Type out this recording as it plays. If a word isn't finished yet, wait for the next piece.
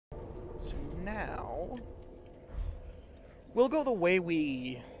now, we'll go the way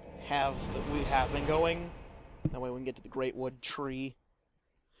we have been going. That way we can get to the Great Wood Tree.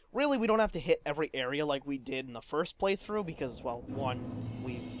 Really, we don't have to hit every area like we did in the first playthrough because, well, one,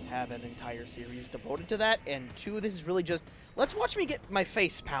 we've had an entire series devoted to that, and two, this is really just, let's watch me get my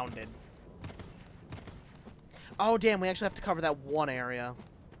face pounded. Oh, damn, we actually have to cover that one area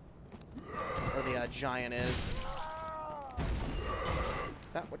where the giant is.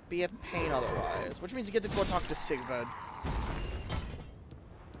 That would be a pain otherwise, which means you get to go talk to Sigvard.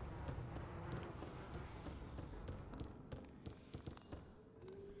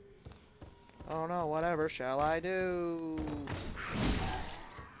 Oh no, whatever shall I do?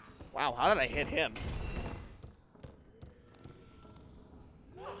 Wow, how did I hit him?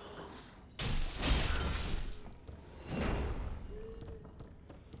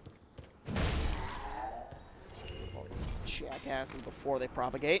 Let's get rid of all these jackasses before they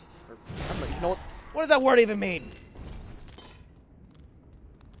propagate. Or, I don't even know what does that word even mean?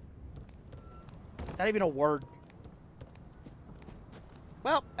 Not even a word.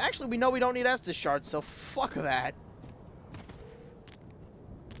 Well, actually, we know we don't need Estus shards, so fuck that.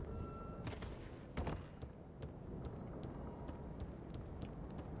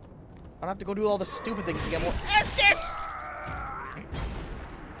 I don't have to go do all the stupid things to get more Estus!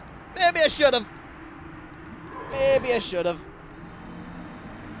 Maybe I should've. Maybe I should've.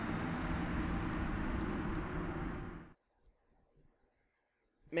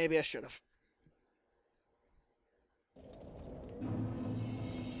 Maybe I should've.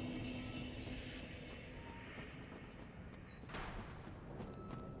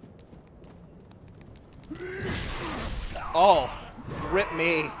 Oh, rip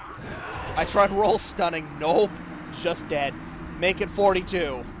me. I tried roll stunning. Nope. Just dead. Make it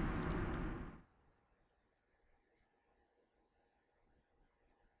 42.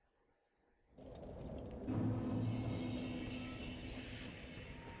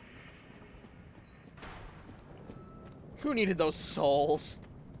 Who needed those souls?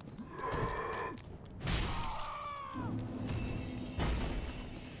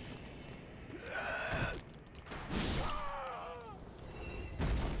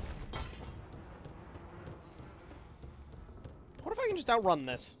 What if I can just outrun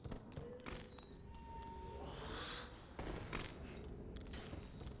this?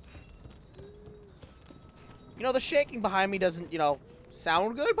 You know, the shaking behind me doesn't, you know,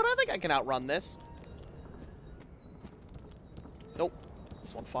 sound good, but I think I can outrun this. Nope.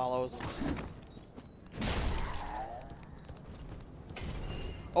 This one follows.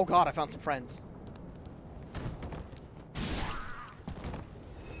 Oh god, I found some friends.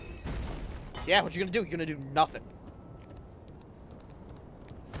 Yeah, what you gonna do? You're gonna do nothing.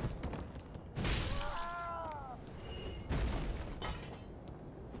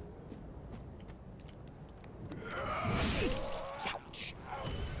 Ouch.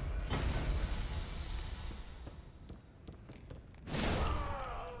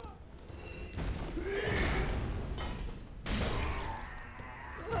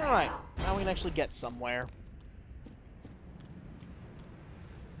 Alright, now we can actually get somewhere.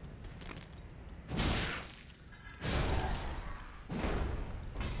 Is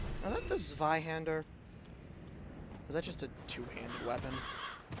that the Zweihander? Or is that just a two-handed weapon?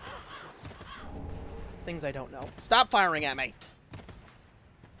 Things I don't know. Stop firing at me!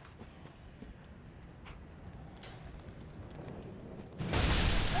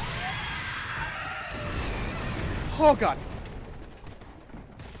 Oh god!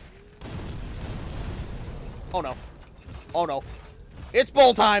 Oh no. Oh no. It's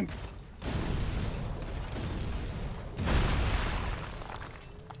bowl time!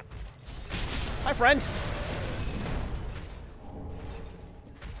 Hi, friend!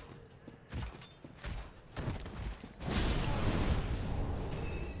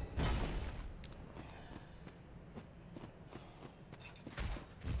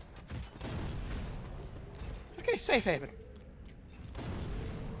 Okay, safe haven.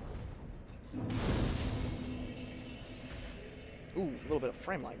 Ooh, a little bit of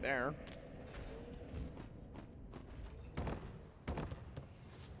frame lag there.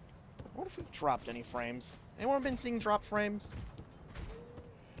 What if we've dropped any frames? Anyone been seeing drop frames?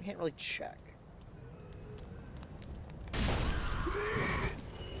 I can't really check.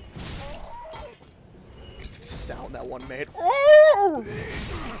 Sound that one made. Oh!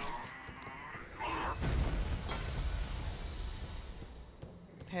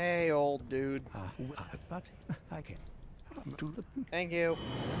 Hey, old dude. But I can do the... Thank you.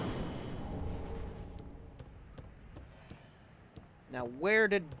 Now, where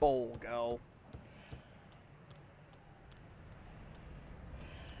did Bowl go?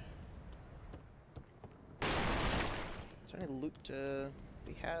 any loot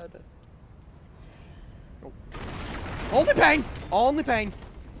we had? Nope. Only pain! Only pain!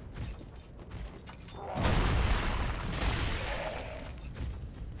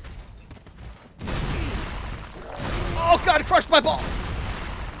 Oh god, it crushed my ball!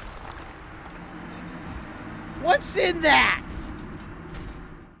 What's in that?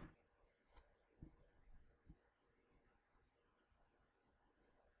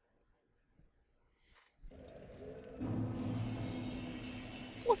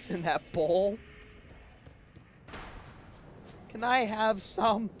 What's in that bowl? Can I have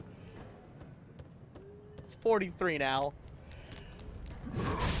some? It's 43 now.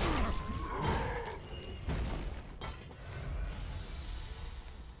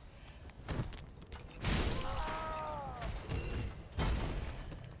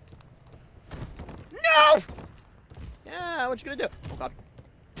 No! Yeah, what you gonna do? Oh god.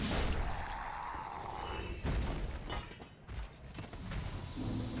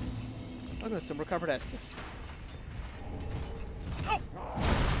 Oh good, some recovered Estus. Oh!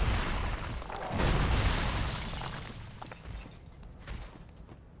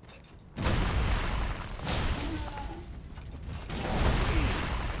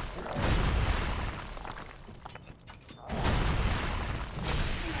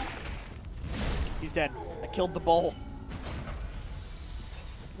 He's dead. I killed the bowl.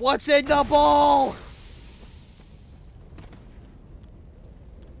 What's in the bowl?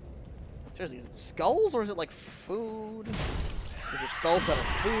 Seriously, is it skulls or is it like food? Is it skulls that are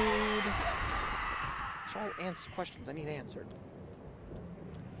food? These are all questions I need answered.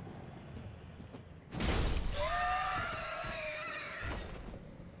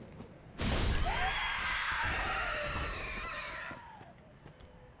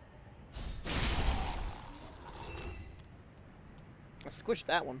 I squished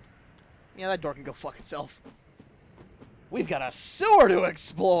that one. Yeah, that door can go fuck itself. We've got a sewer to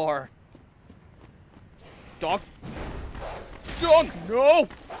explore! Dog! Dog! No!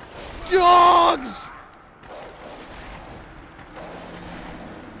 Dogs!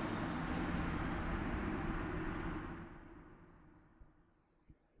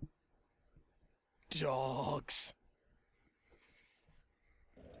 Dogs.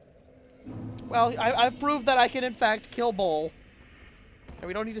 Well, I've proved that I can, in fact, kill Bull. And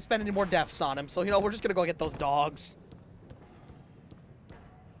we don't need to spend any more deaths on him, so, you know, we're just gonna go get those dogs.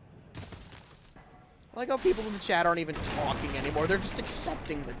 I like how people in the chat aren't even talking anymore. They're just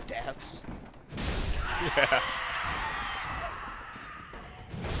accepting the deaths. Yeah.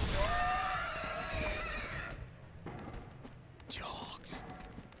 Dogs.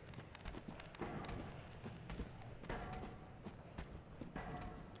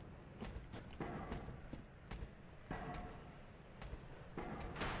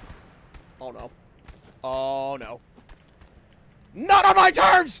 Oh no. Oh no. Not on my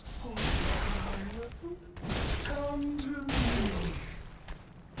terms!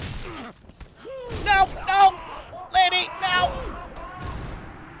 No! No! Lady, no!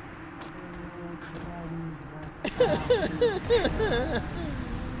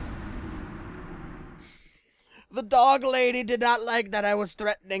 The dog lady did not like that I was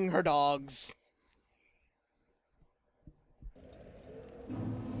threatening her dogs.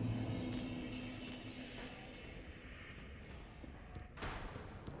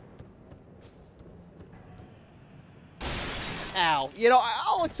 Ow. You know,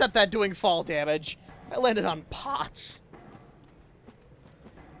 I'll accept that doing fall damage. I landed on pots.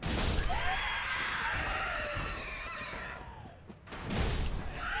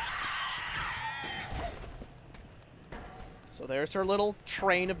 So there's her little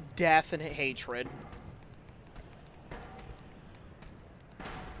train of death and hatred.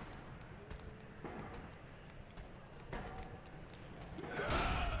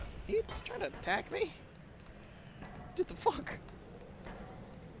 Is he trying to attack me? What the fuck?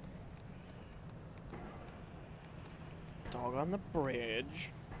 Dog on the bridge.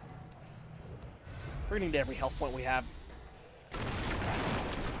 We're gonna need every health point we have.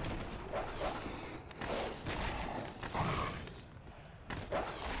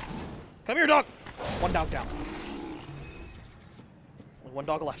 Come here, dog! One dog down. Only one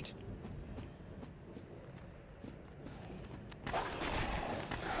dog left.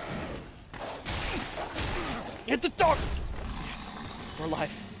 Hit the dog! Yes, we're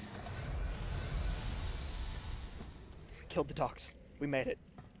alive. We killed the dogs. We made it.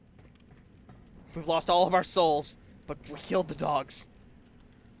 We've lost all of our souls, but we killed the dogs.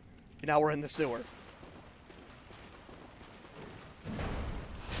 And now we're in the sewer.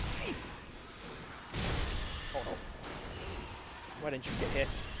 Oh no. Why didn't you get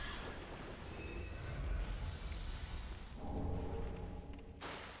hit?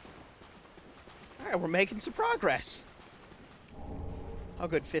 Alright, we're making some progress. Oh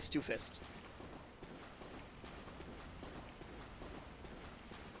good, fist to fist.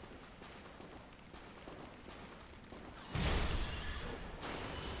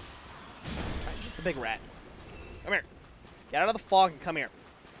 Alright, just the big rat. Come here. Get out of the fog and come here.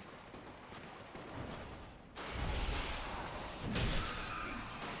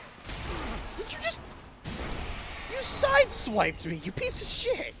 Did you just... You sideswiped me, you piece of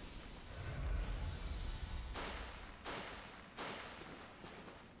shit!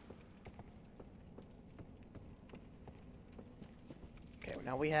 Okay, well,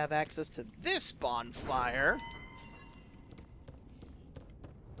 now we have access to this bonfire.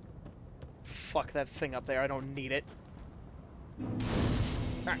 Fuck that thing up there, I don't need it.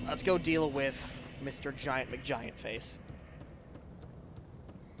 Alright, let's go deal with Mr. Giant McGiant Face.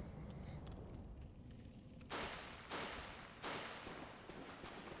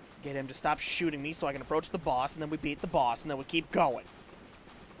 Get him to stop shooting me so I can approach the boss, and then we beat the boss, and then we keep going.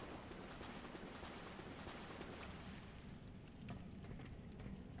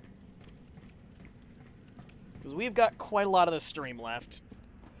 Because we've got quite a lot of the stream left.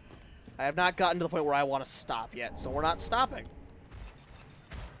 I have not gotten to the point where I want to stop yet, so we're not stopping.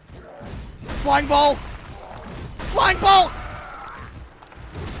 Flying ball! Flying ball!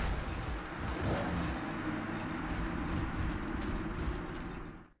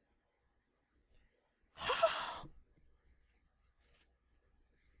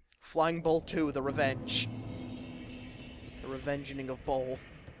 Flying Bowl 2, The Revenge. The Revenging of Bowl.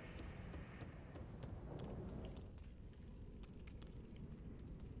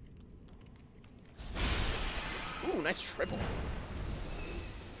 Ooh, nice triple.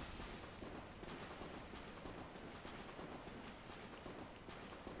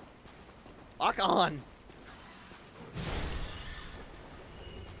 Lock on!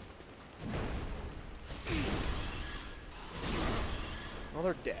 Well,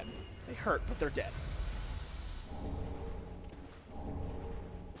 they're dead. They hurt, but they're dead.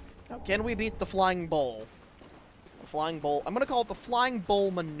 Now, can we beat the Flying Bowl? The Flying Bowl... I'm gonna call it the Flying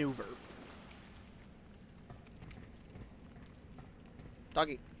Bowl Maneuver.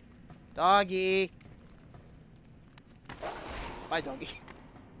 Doggy. Doggy! Bye, doggy.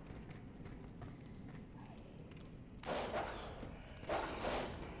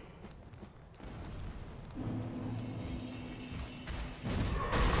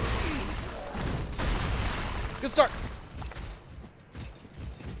 Good start.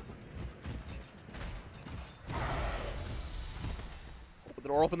 Open the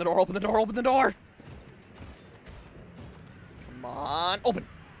door, open the door, open the door, open the door! Come on, open!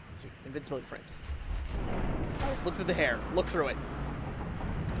 Sweet, invincibility frames. Alright, let's look through the hair. Look through it.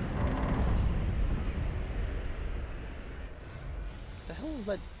 The hell is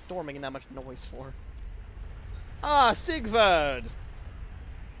that door making that much noise for? Ah, Sigvard!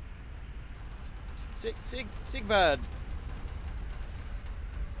 Sigvard!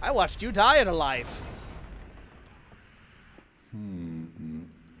 I watched you die in a life!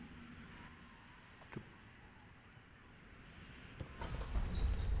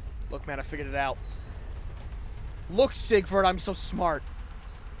 Look, man, I figured it out. Look, Sigvard, I'm so smart.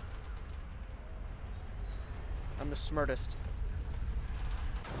 I'm the smartest.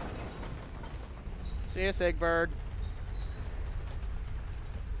 See ya, Sigvard.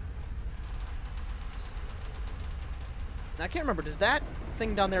 Now, I can't remember, does that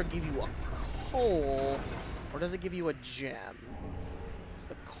thing down there give you a coal, or does it give you a gem? Is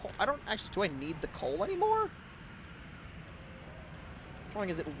the coal... I don't actually... Do I need the coal anymore? I'm wondering,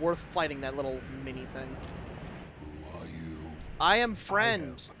 is it worth fighting that little mini thing? Who are you? I am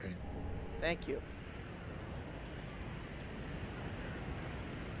friend. Thank you.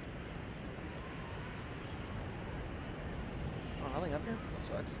 Oh, nothing up here? That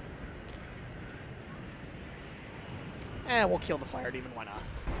sucks. Eh, we'll kill the fire demon, why not?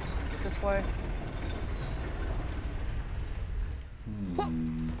 Is it this way?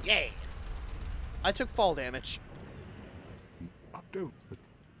 Yay! I took fall damage. Do.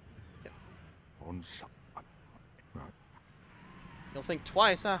 Yep. On some. You'll think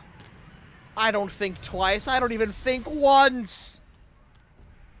twice, huh? I don't think twice, I don't even think once!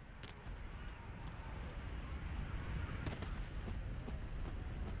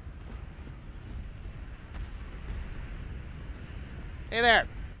 Hey there!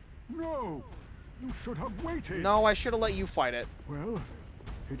 No! You should have waited! No, I should have let you fight it. Well,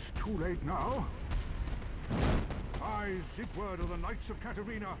 it's too late now. I, Sigurd of the Knights of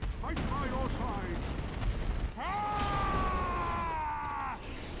Katarina, fight by your side! Ah!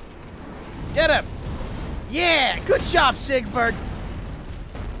 Get him! Yeah! Good job, Sigurd!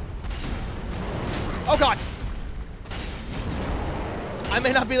 Oh god! I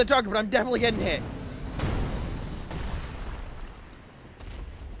may not be the target, but I'm definitely getting hit.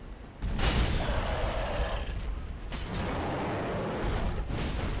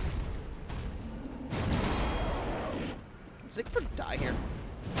 Did Siegfried die here?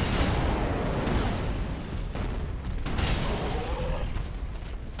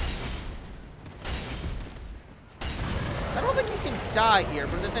 I don't think he can die here,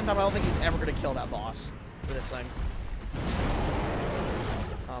 but at the same time, I don't think he's ever going to kill that boss for this thing.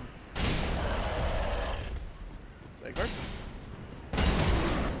 Siegfried?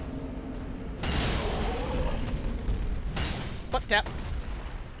 Butt tap.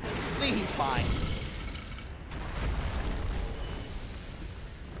 See, he's fine.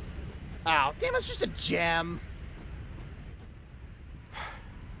 Ow, damn, it's just a gem.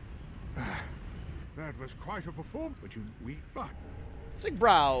 That was quite a performance, but but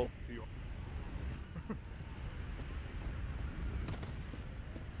Sigbrow.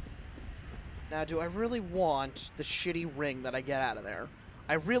 Now, do I really want the shitty ring that I get out of there?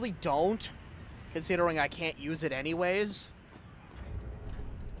 I really don't, considering I can't use it anyways.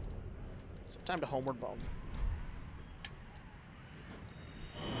 So, time to Homeward Bone.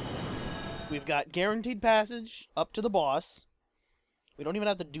 We've got guaranteed passage up to the boss. We don't even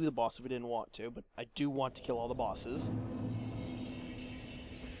have to do the boss if we didn't want to, but I do want to kill all the bosses.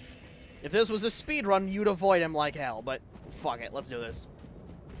 If this was a speedrun, you'd avoid him like hell, but fuck it, let's do this.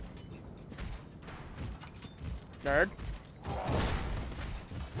 Nerd.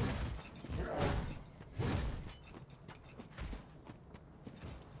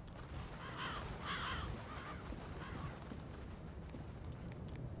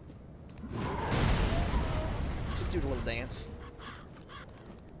 Let's just do a little dance.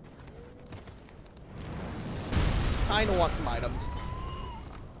 Kinda want some items.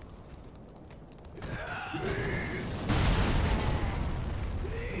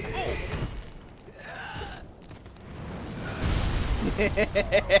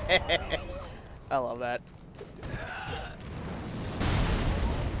 I love that.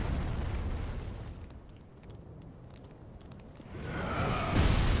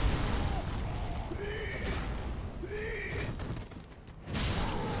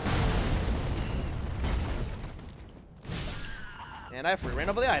 And I free ran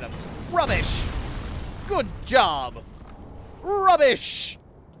over the items. Rubbish! Good job! Rubbish!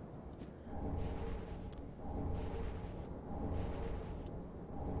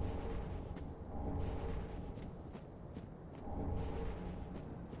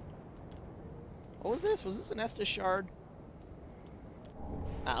 What was this? Was this an Estus shard?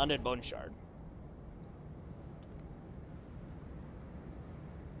 Ah, Undead Bone shard.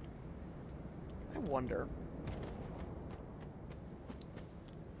 I wonder.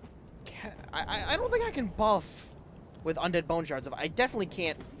 I don't think I can buff with Undead Bone shards. I definitely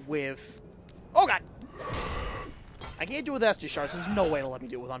can't with... Oh god! I can't do it with Estus shards. There's no way to let me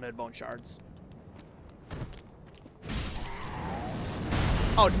do it with Undead Bone shards.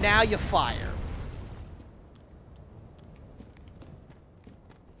 Oh, now you fire.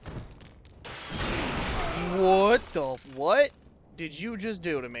 What did you just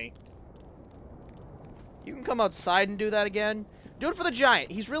do to me? You can come outside and do that again? Do it for the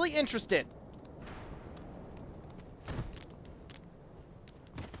giant. He's really interested.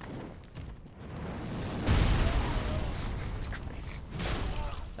 That's great.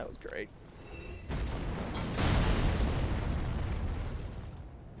 That was great.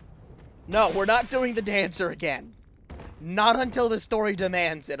 No, we're not doing the dancer again. Not until the story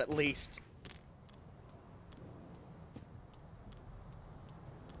demands it, at least.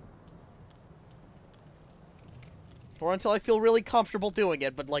 Or until I feel really comfortable doing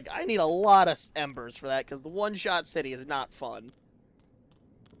it, but, like, I need a lot of embers for that, because the one-shot city is not fun.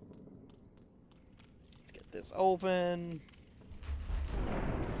 Let's get this open.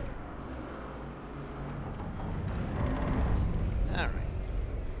 Alright.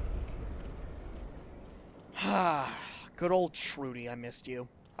 Good old Trudy, I missed you.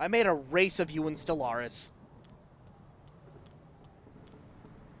 I made a race of you in Stellaris.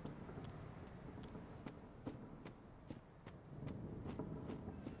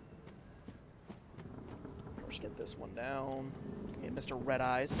 Just get this one down. Okay, Mr. Red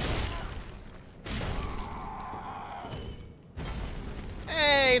Eyes.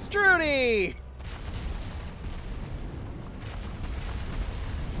 Hey, it's Trudy!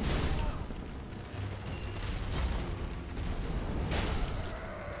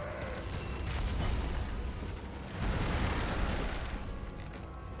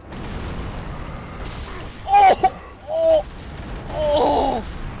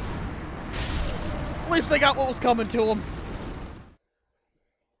 they got what was coming to them.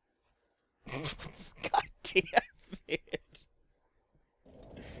 God damn it.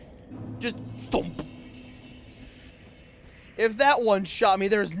 Just thump. If that one-shot me,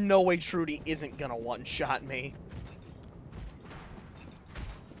 there's no way Trudy isn't gonna one-shot me.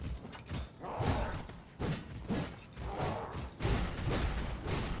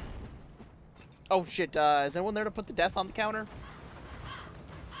 Oh shit, is anyone there to put the death on the counter?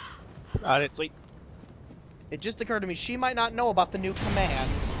 Got it. Sweet. It just occurred to me, she might not know about the new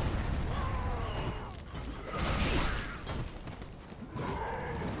commands.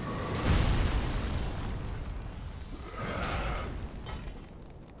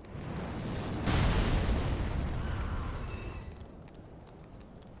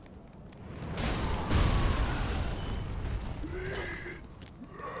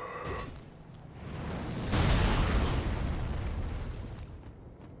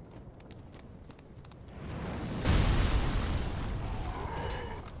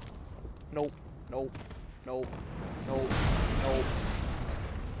 Nope, nope, nope, nope, nope.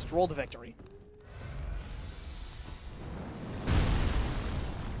 Just roll to victory.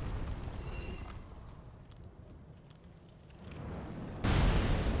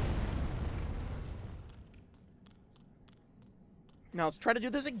 Now let's try to do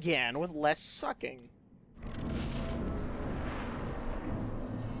this again with less sucking.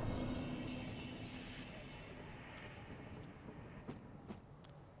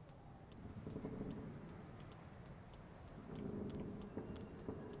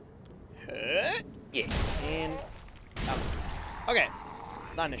 Yeah, and out. Okay,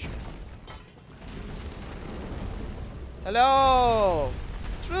 not initiative. Hello,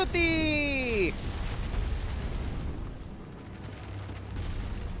 Shruti.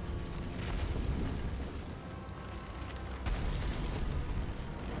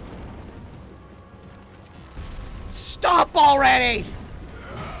 Stop already!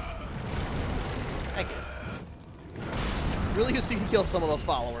 Thank you. Really just so you can kill some of those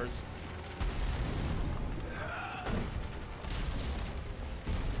followers.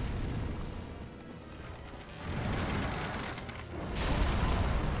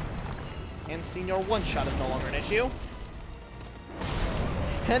 And senior one-shot is no longer an issue.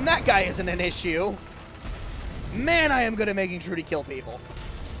 And that guy isn't an issue. Man, I am good at making Trudy kill people.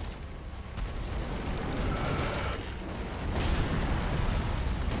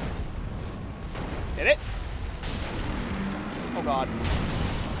 Hit it. Oh god.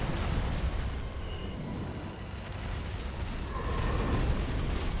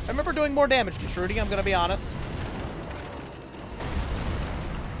 I remember doing more damage to Trudy, I'm gonna be honest.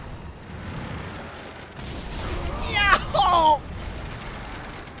 Yeah!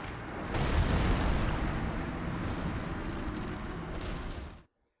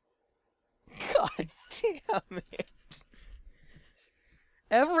 God damn it.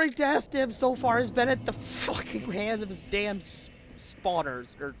 Every death to him so far has been at the fucking hands of his damn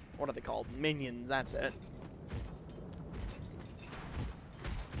spawners, or what are they called? Minions, that's it.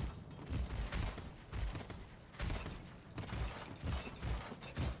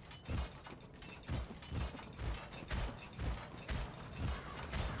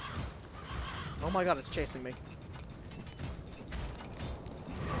 Oh my god, it's chasing me.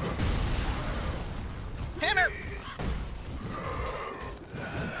 Hammer!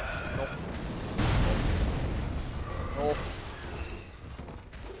 Nope. Nope.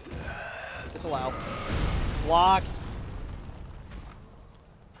 Disallow. Blocked.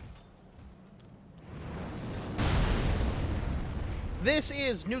 This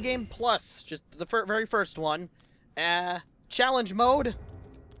is New Game Plus, just the very first one. Challenge mode,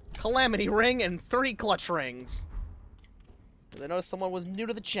 Calamity Ring, and 3 clutch rings. I noticed someone was new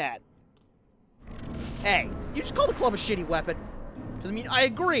to the chat. Hey, you just call the club a shitty weapon. I mean, I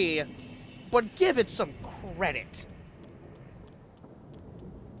agree, but give it some credit.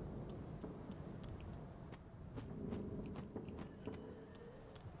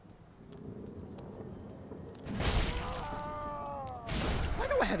 I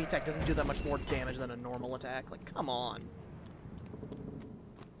know a heavy attack doesn't do that much more damage than a normal attack. Like, come on.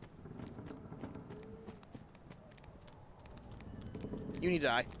 You need to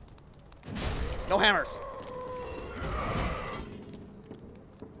die. No hammers.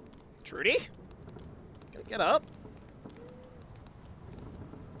 Trudy? Gotta get up.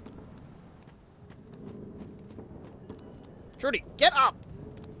 Trudy, get up!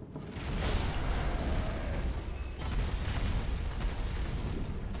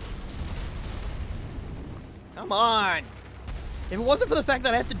 Come on! If it wasn't for the fact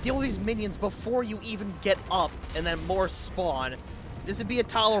that I have to deal with these minions before you even get up, and then more spawn, this would be a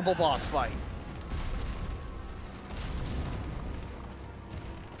tolerable boss fight.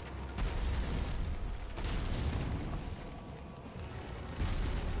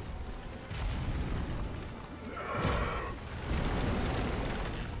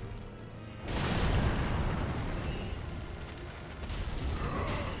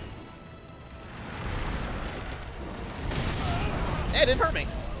 Hey, it didn't hurt me.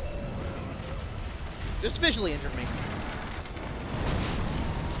 Just visually injured me.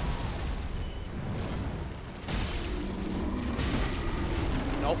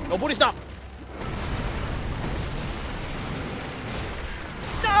 Nope, no booty stop!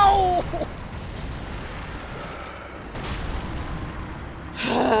 No!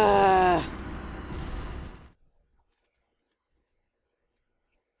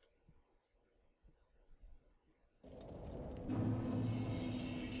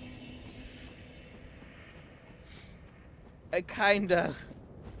 I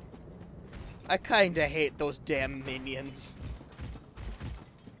kinda hate those damn minions.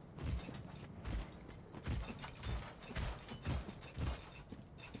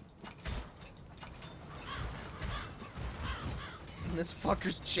 This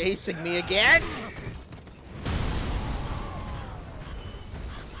fucker's chasing me again!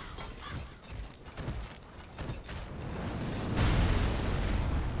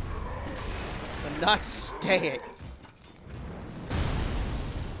 I'm not staying.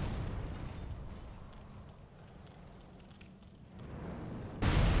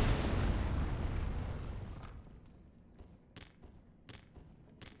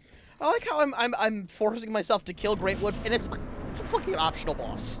 I like how I'm forcing myself to kill Greatwood, and it's a fucking optional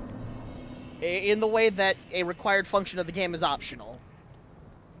boss. In the way that a required function of the game is optional.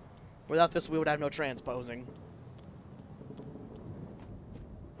 Without this, we would have no transposing.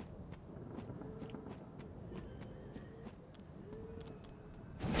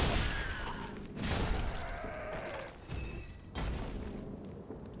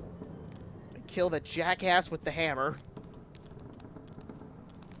 Kill the jackass with the hammer.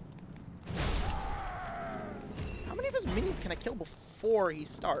 How many of his minions can I kill before he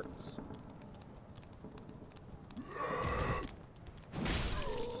starts?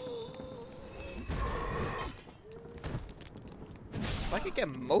 If I could get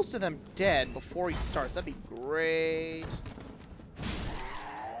most of them dead before he starts, that'd be great.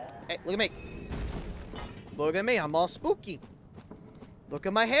 Hey, look at me. Look at me, I'm all spooky. Look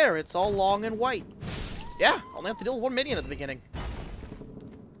at my hair, it's all long and white. Yeah, only have to deal with one minion at the beginning.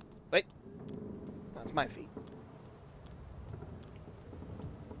 Wait. That's my feet.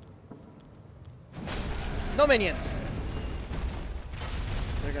 No minions!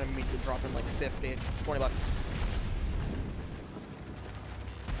 They're gonna meet the drop in like 50, 20 bucks.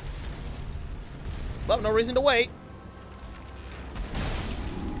 Well, no reason to wait.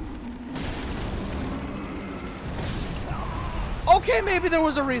 Okay, maybe there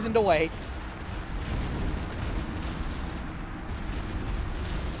was a reason to wait.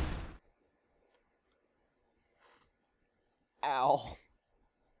 Ow.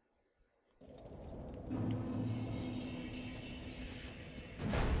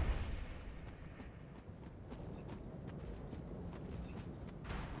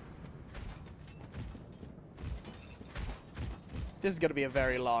 This is gonna be a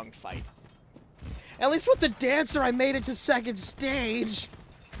very long fight. At least with the dancer, I made it to second stage.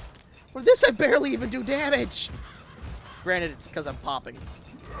 With this, I barely even do damage. Granted, it's because I'm popping.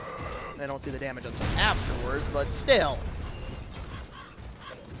 I don't see the damage until afterwards, but still.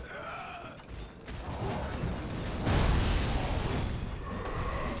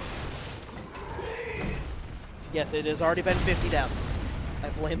 Yes, it has already been 50 deaths. I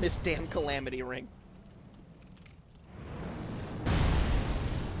blame this damn Calamity Ring.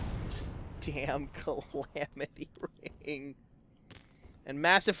 Damn Calamity Ring. And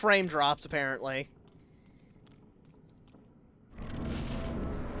massive frame drops, apparently.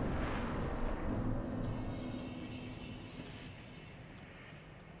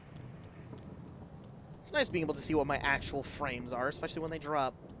 It's nice being able to see what my actual frames are, especially when they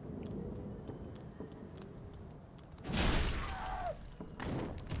drop.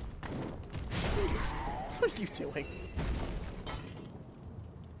 What are you doing?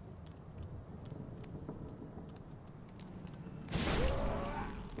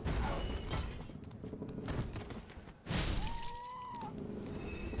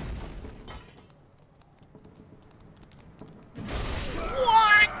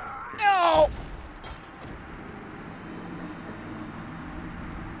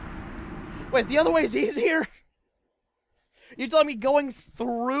 Wait, the other way is easier? You telling me going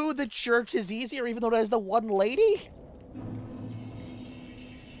through the church is easier even though it has the one lady?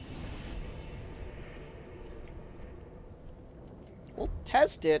 We'll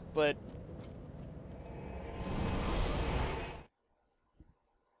test it, but...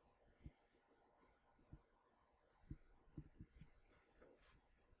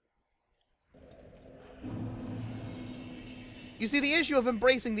 You see, the issue of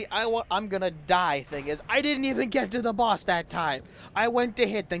embracing the I'm gonna die thing is I didn't even get to the boss that time. I went to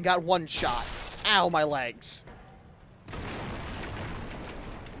hit, then got one shot. Ow, my legs.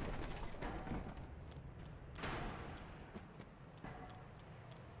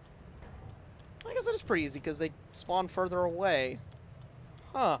 I guess that is pretty easy, because they spawn further away.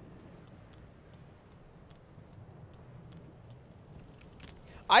 Huh.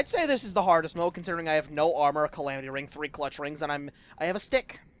 I'd say this is the hardest mode, considering I have no armor, a Calamity Ring, 3 clutch rings, and I have a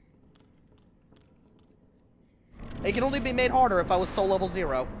stick. It can only be made harder if I was soul level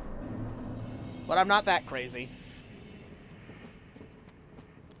 0. But I'm not that crazy.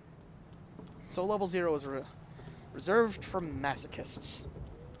 Soul level 0 is reserved for masochists.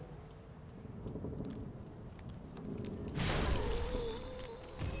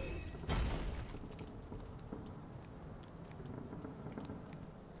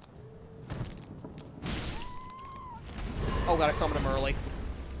 Oh god, I summoned him early.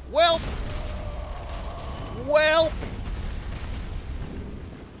 Well!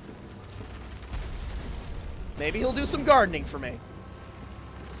 Maybe he'll do some gardening for me.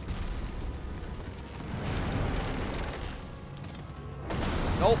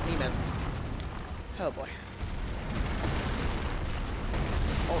 Nope, he missed. Oh boy.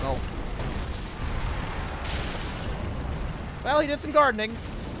 Oh no. Well, he did some gardening.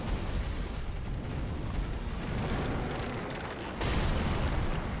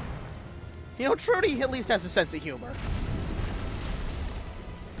 You know, Trudy at least has a sense of humor.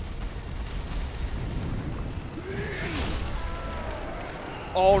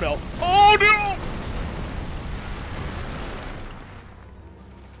 Oh no. Oh no!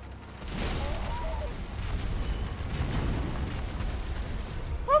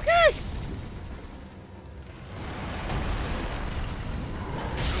 Okay!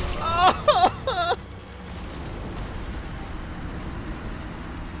 Oh!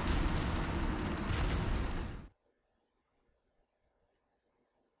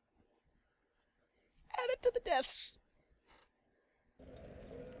 Add it to the deaths.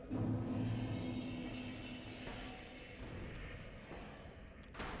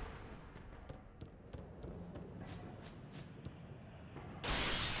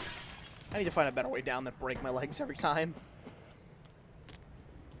 I need to find a better way down than break my legs every time.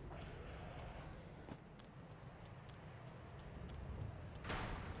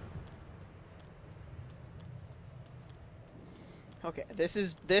 Okay, this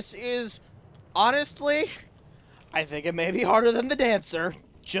is honestly, I think it may be harder than the dancer.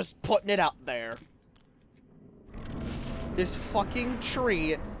 Just putting it out there. This fucking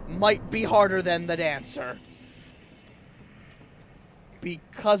tree might be harder than the dancer.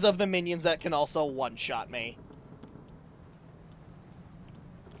 Because of the minions that can also one-shot me.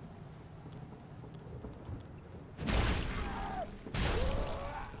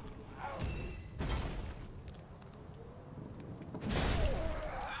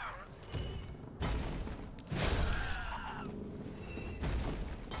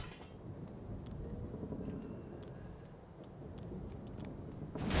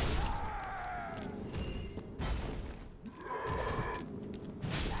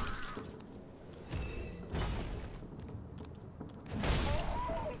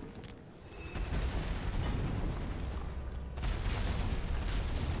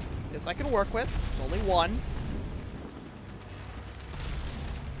 This I can work with. There's only one.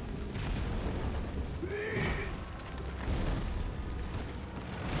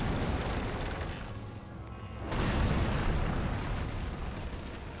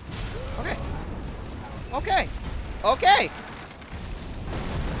 Okay. Okay. Okay.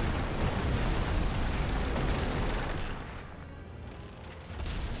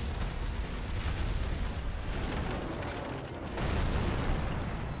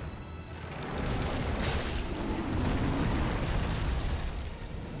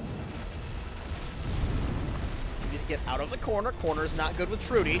 Get out of the corner. Corner's not good with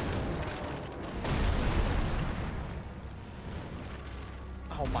Trudy.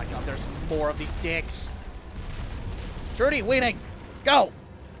 Oh my god, there's more of these dicks. Trudy, waiting. Go!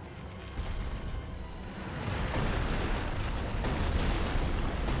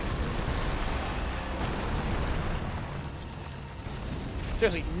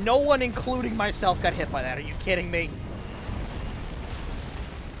 Seriously, no one, including myself, got hit by that. Are you kidding me?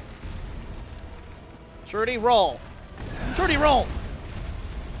 Trudy, roll. Trudy, roll!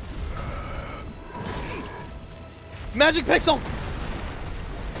 Magic Pixel!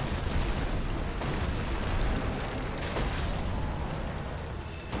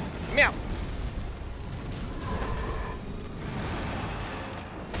 Meow!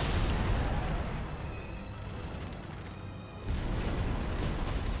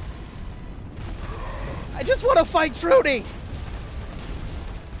 I just want to fight Trudy!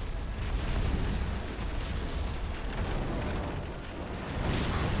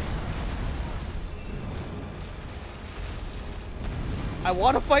 I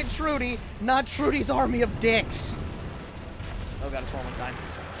want to fight Trudy, not Trudy's army of dicks. Oh god, it's rolling time.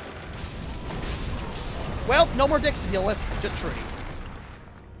 Well, no more dicks to deal with, just Trudy.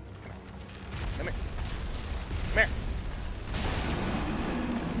 Come here. Come here.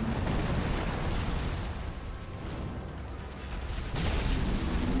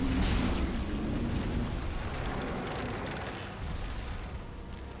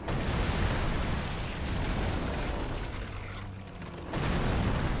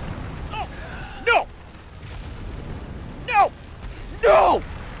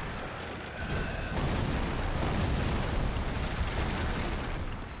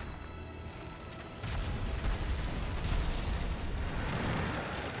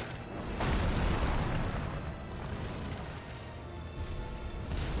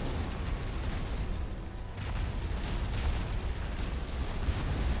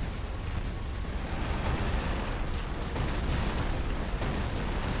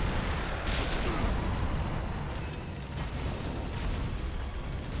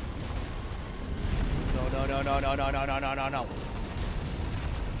 No! No! No! No.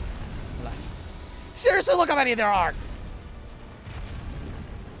 Relax. Seriously, look how many there are!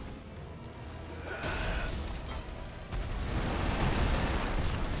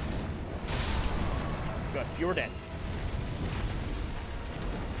 Good, fewer dead.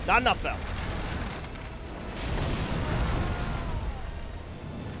 Not enough, though.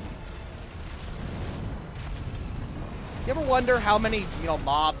 You ever wonder how many,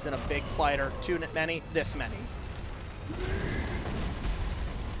 mobs in a big fight are too many? This many.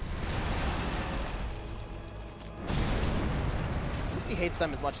 At least he hates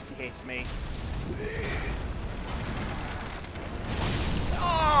them as much as he hates me.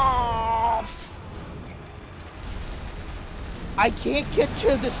 Oh! I can't get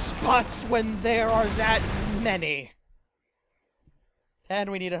to the spots when there are that many.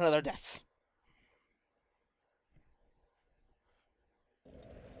 And we need another death.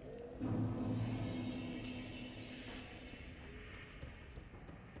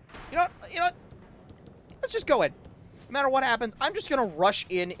 You know what? Let's just go in. No matter what happens, I'm just gonna rush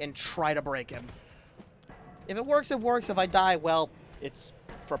in and try to break him. If it works, it works. If I die, well, it's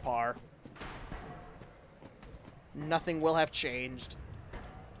for par. Nothing will have changed.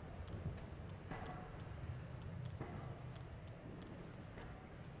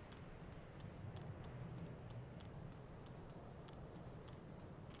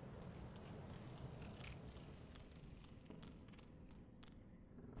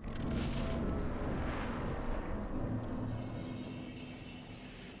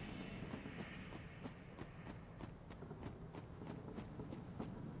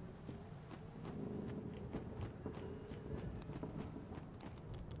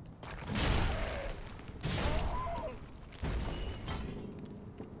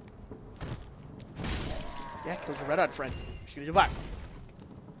 Yeah, kills your red-eyed friend. Shoot you back.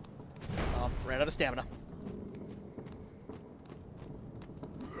 Ran out of stamina.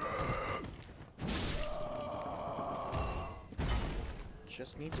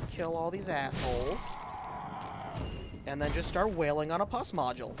 Just need to kill all these assholes. And then just start wailing on a pus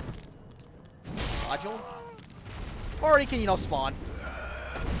module. Module? Or he can, spawn.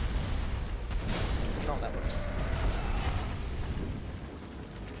 No, that works.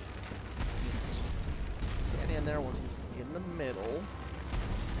 Get in there once he's in the middle.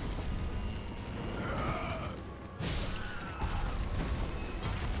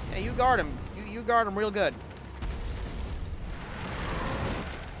 Yeah, you guard him. You guard him real good.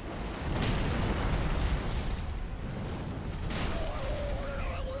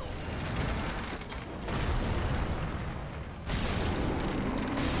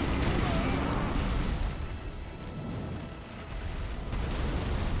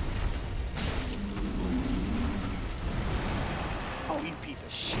 Oh, you piece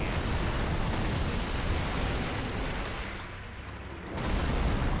of shit.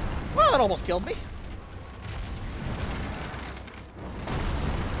 Well, that almost killed me.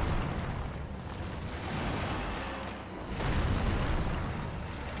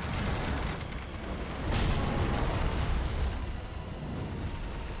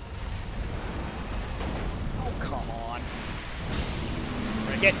 Oh, come on.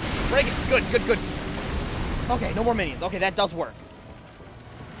 Break it. Break it. Good, good, good. Okay, no more minions. Okay, that does work.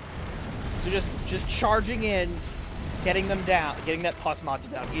 So just charging in, getting them down, getting that pus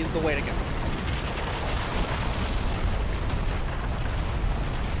module down is the way to go.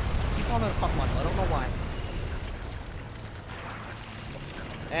 Keep calling it a pus module. I don't know why.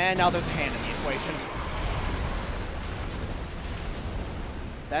 And now there's a hand in the equation.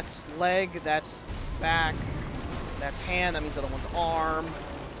 That's leg, that's back, that's hand, that means the other one's arm.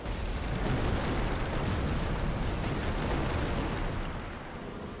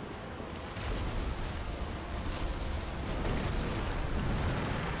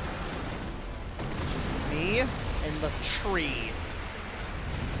 It's just me and the tree.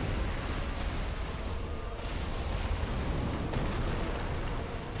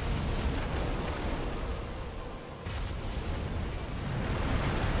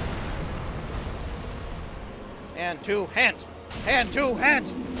 Hand to hand! Hand to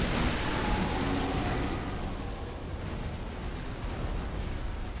hand!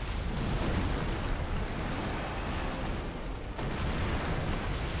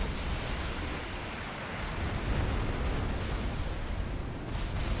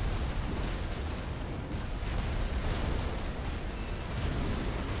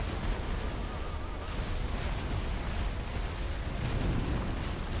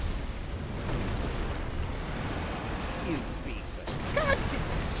 You piece of... God,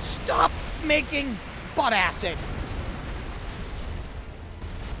 stop making butt acid!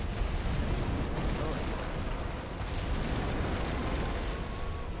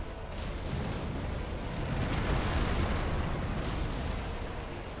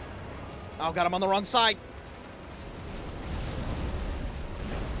 Oh god, I'm on the wrong side!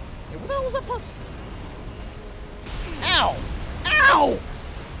 Hey, what the hell was that plus? Ow! Ow!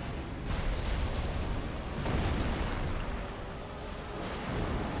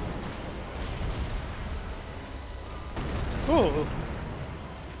 Ooh.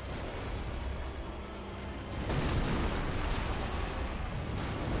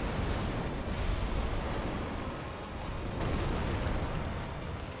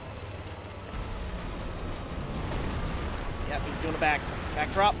 Yep, he's doing a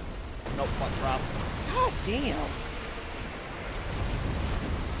backdrop. Nope, butt drop. God damn.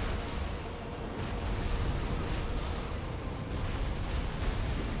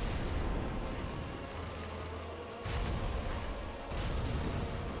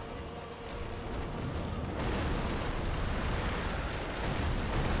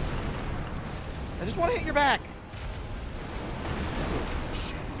 I just want to hit your back. Piece of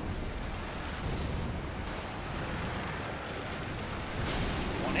shit.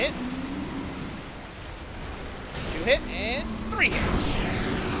 One hit. Two hit, and three hits.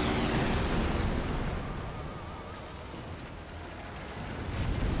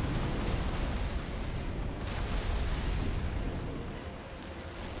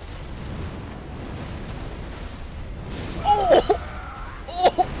 Oh!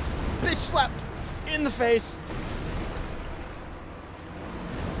 Oh! Bitch slapped in the face.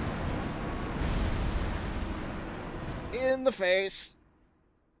 In the face.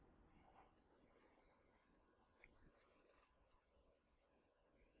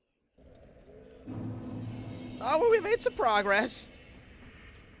 Oh, well, we made some progress.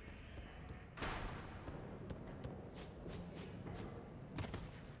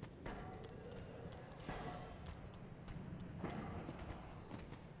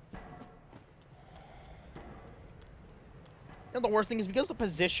 And the worst thing is because the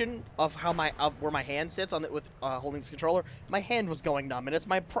position of how where my hand sits on it with holding this controller, my hand was going numb, and it's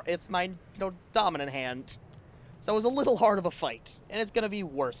my dominant hand, so it was a little hard of a fight, and it's gonna be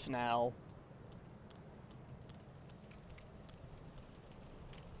worse now.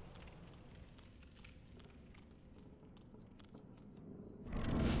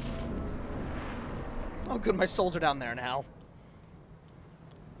 Oh, good, my souls are down there now.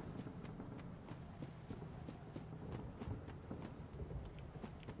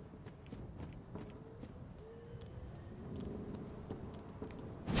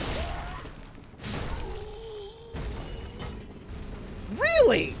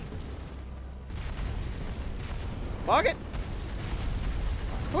 Really? Fuck it.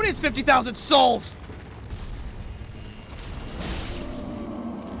 Who needs 50,000 souls?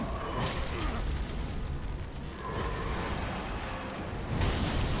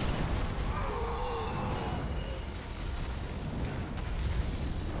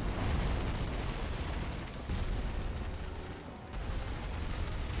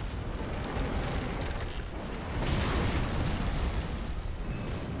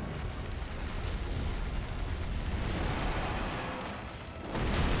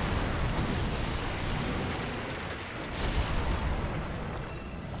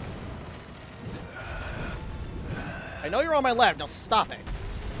 I know you're on my left, now stop it.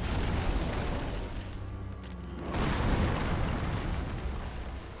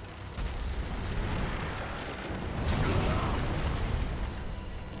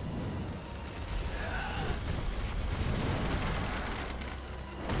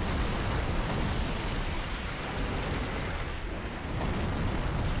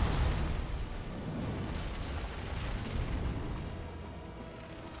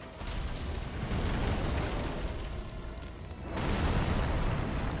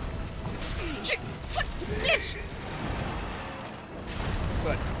 Yes!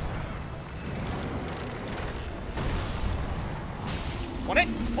 Good. Want it?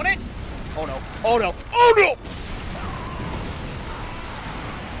 Want it? Oh no. Oh no. Oh no!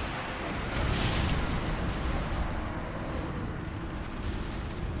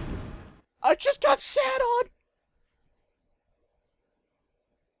 I just got sat on!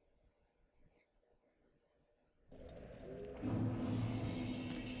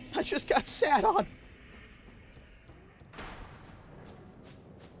 I just got sat on.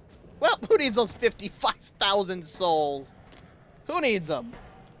 Well, who needs those 55,000 souls? Who needs them?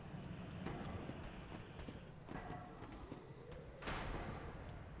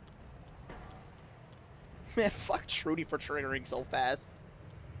 Man, fuck Trudy for triggering so fast.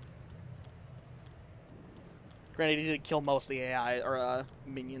 Granted, he did kill most of the AI, or,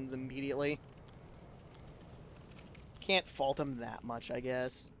 minions immediately. Can't fault him that much, I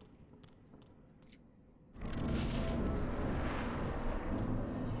guess.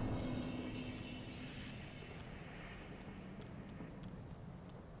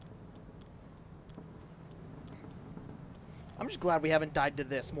 I'm just glad we haven't died to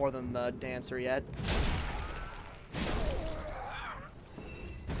this more than the Dancer yet.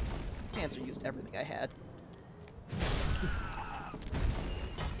 Dancer used everything I had.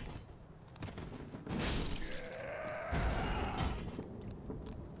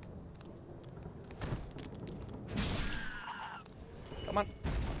 Come on.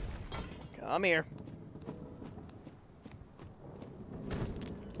 Come here.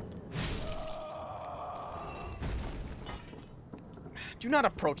 Do not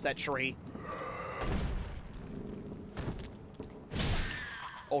approach that tree.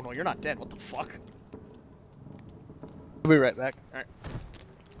 Oh no, you're not dead. What the fuck? I'll be right back. Alright.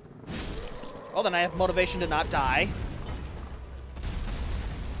 Well, then I have motivation to not die.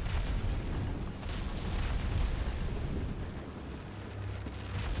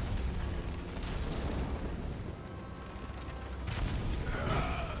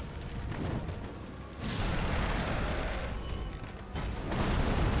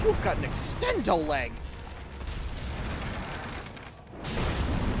 You've got an extendo leg!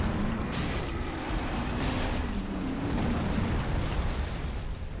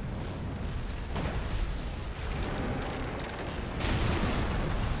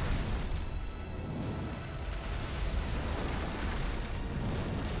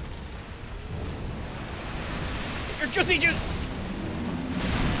 Your juicy juice!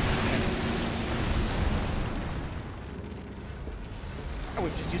 Oh,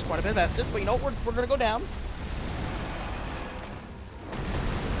 we've just used quite a bit of Estus, but you know what? We're gonna go down.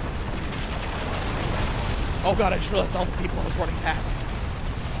 Oh god, I just realized all the people I was running past.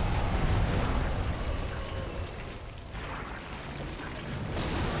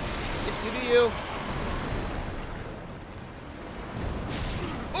 You do you.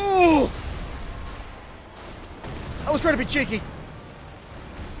 Ooh! I was trying to be cheeky.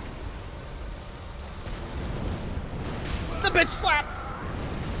 The bitch slap!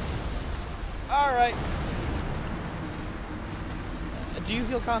 Alright. Do you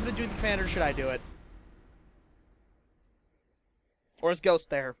feel confident doing the command, or should I do it? Or is Ghost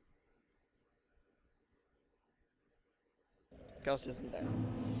there? Ghost isn't there.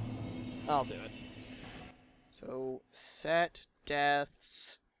 I'll do it. So, set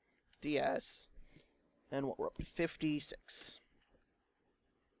deaths, DS, and what, we're up to 56.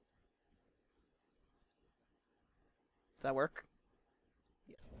 Does that work?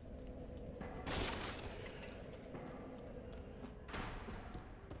 Yeah.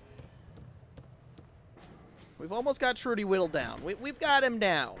 We've almost got Trudy whittled down. We've got him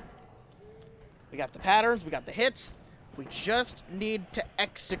down. We got the patterns, we got the hits. We just need to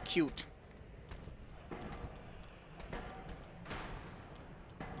execute.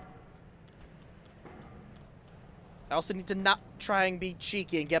 I also need to not try and be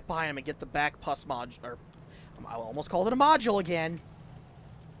cheeky and get behind him and get the back pus module, or I almost called it a module again.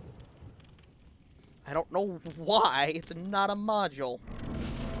 I don't know why it's not a module.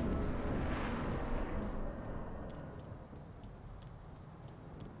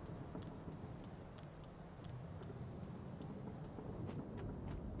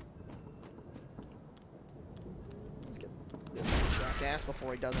 Let's get this jackass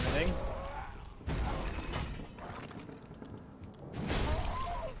before he does anything.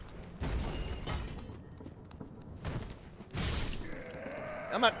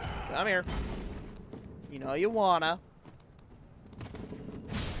 Come on, come here. You know you wanna.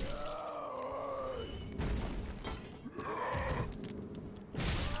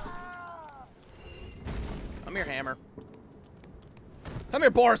 Come here, Hammer. Come here,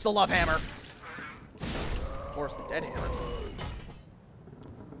 Boris the Love Hammer. force the dead hammer.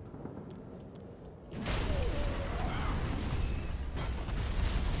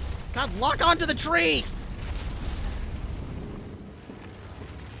 God, lock onto the tree!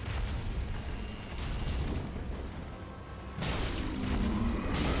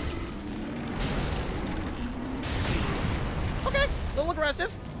 Okay, a little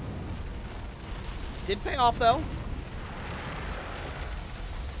aggressive. Did pay off, though.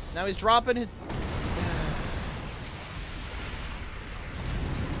 Now he's dropping his...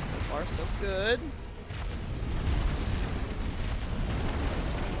 So far, so good.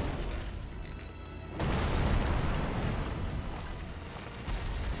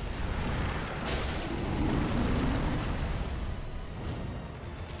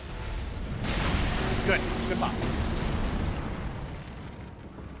 Good. Good pop.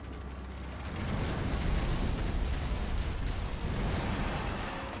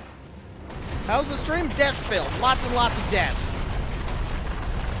 How's the stream? Death-filled. Lots and lots of death.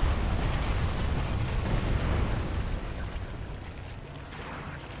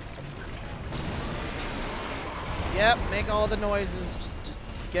 Yep, make all the noises. Just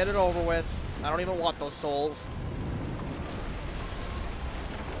get it over with. I don't even want those souls.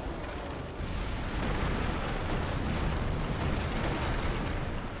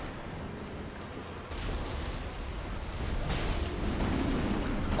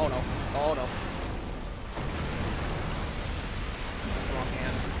 Oh no. Oh no. That's the wrong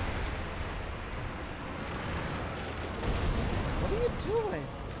hand. What are you doing?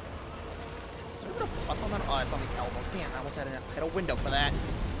 Is there a plus on that? Oh, it's on the elbow. Damn, I almost had a window for that.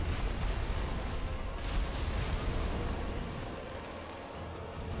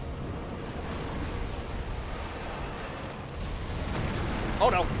 Oh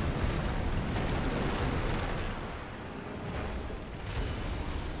no.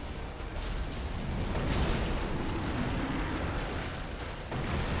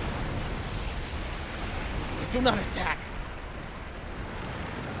 Do not attack.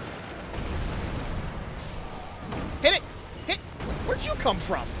 Hit it! Hit! Where'd you come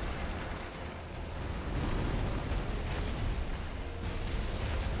from?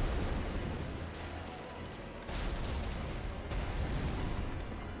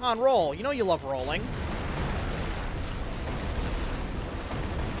 Come on, roll. You know you love rolling.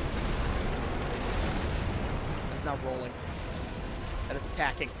 It's not rolling. That is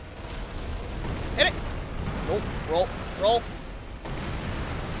attacking. Hit it! Roll, roll, roll.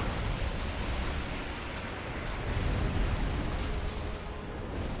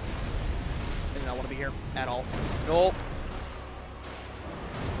 I do not want to be here at all. Nope.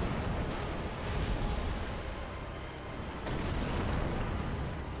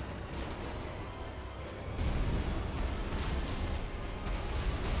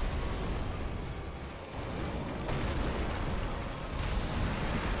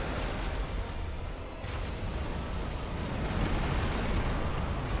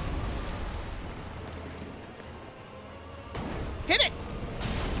 Hit it!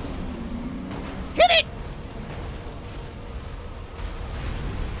 Hit it!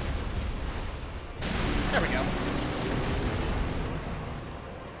 There we go.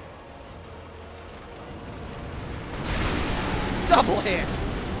 Double hit!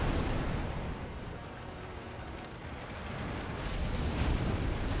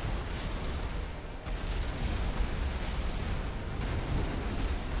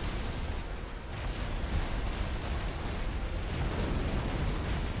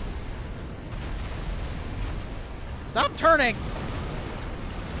 Stop turning!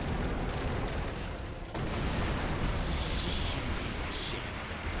 Shit.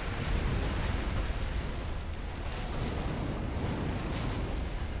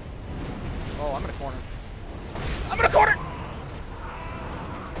 Oh, I'm in a corner. I'm in a corner!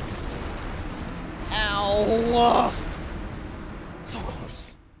 Ow! So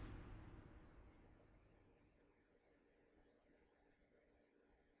close.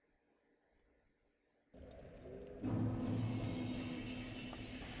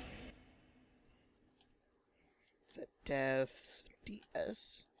 Deaths,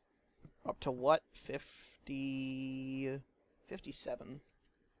 DS. Up to what? 50... 57.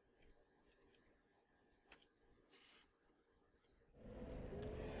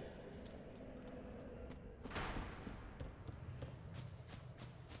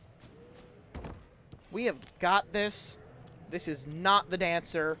 We have got this. This is not the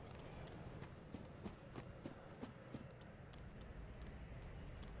dancer.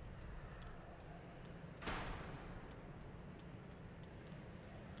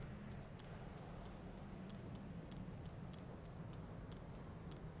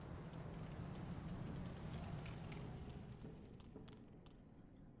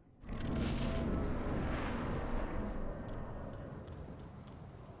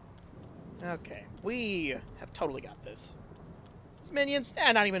 Okay, we have totally got this. These minions,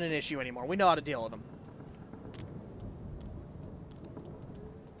 not even an issue anymore. We know how to deal with them.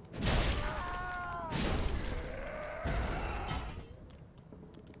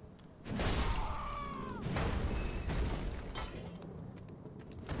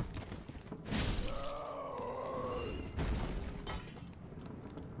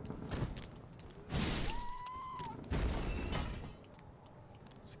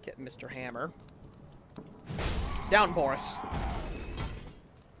 Let's get Mr. Hammer. Down, Boris.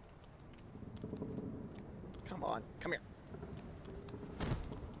 Come on, come here.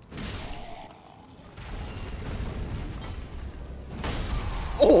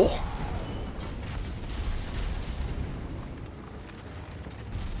 Oh!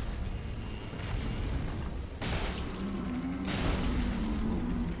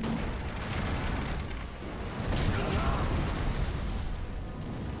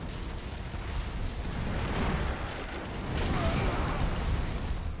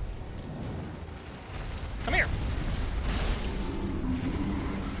 Come here.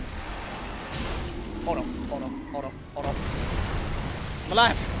 Oh no, oh no, oh no, oh no. I'm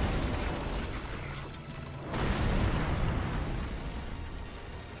alive.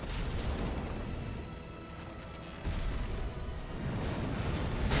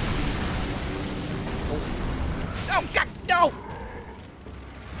 Oh god, no!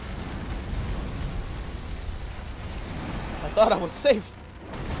 I thought I was safe.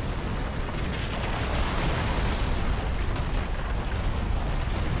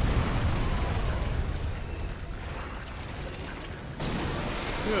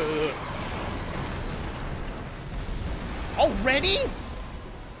 Ugh. Already?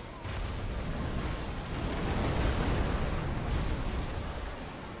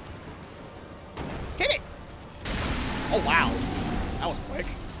 Hit it! Oh wow, that was quick.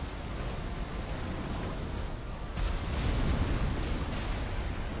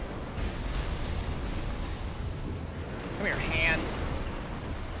 Come here, hand.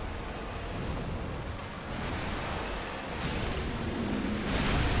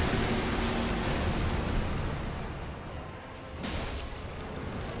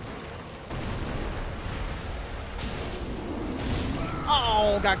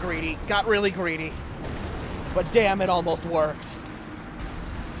 Oh, got greedy. Got really greedy. But damn, it almost worked.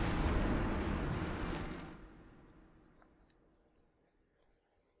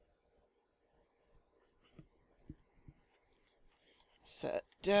 Set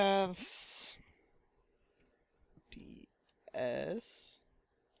devs. DS.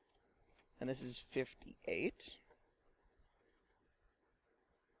 And this is 58.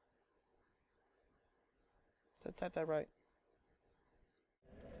 Did I type that right?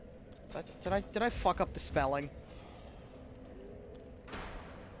 Did I fuck up the spelling?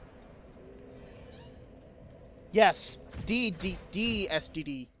 Yes.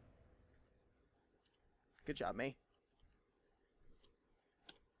 D-S-D-D. Good job, me.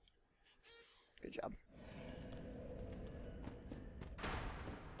 Good job.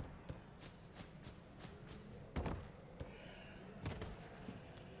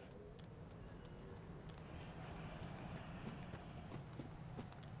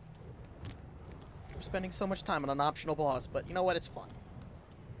 We're spending so much time on an optional boss, but you know what? It's fun.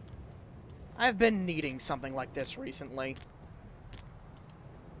 I've been needing something like this recently.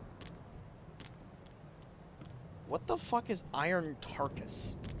 What the fuck is Iron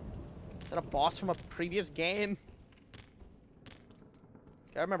Tarkus? Is that a boss from a previous game?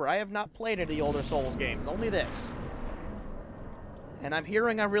 Gotta remember, I have not played any of the older Souls games, only this. And I'm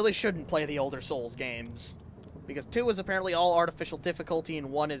hearing I really shouldn't play the older Souls games. Because 2 is apparently all artificial difficulty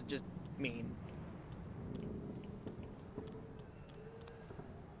and 1 is just mean.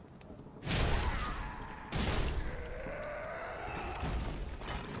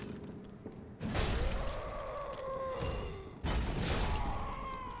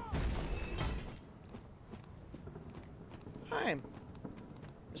 Hi,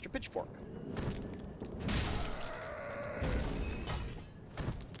 Mr. Pitchfork.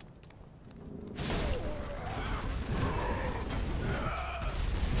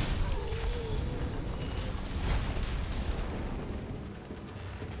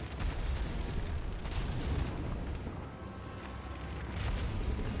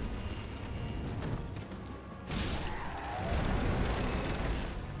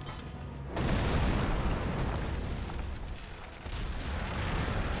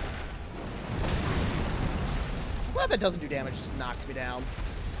 Glad that doesn't do damage, just knocks me down.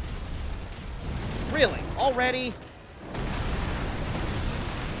 Really? Already?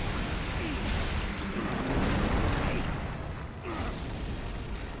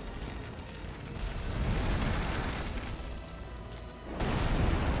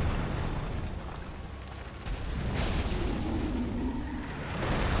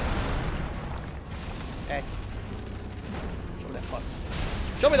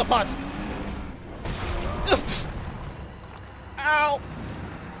 Show me the pus! Ow!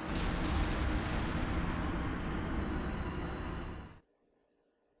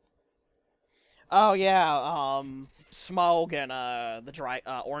 Oh yeah, Smog and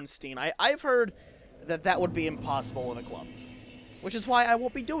Ornstein. I've heard that that would be impossible with a club, which is why I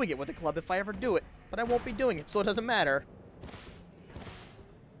won't be doing it with a club if I ever do it. But I won't be doing it, so it doesn't matter.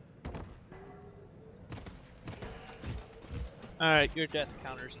 Alright, your death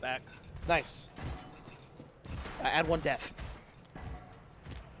counter's back. Nice. Add 1 death.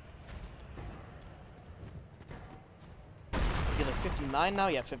 You're like 59 now?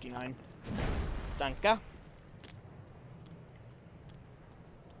 Yeah, 59. Danke.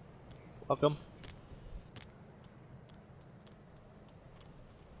 Welcome.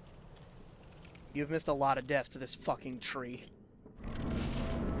 You've missed a lot of death to this fucking tree.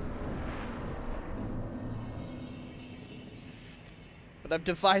 But I've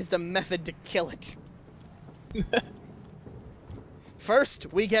devised a method to kill it.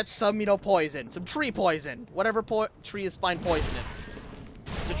 First, we get some, poison. Some tree poison. Whatever trees find poisonous.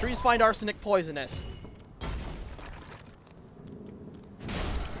 The trees find arsenic poisonous.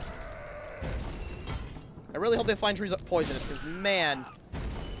 I really hope they find trees poisonous, because, man,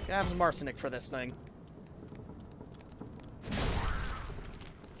 gotta have some arsenic for this thing.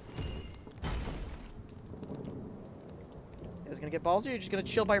 You guys gonna get ballsy, or are you just gonna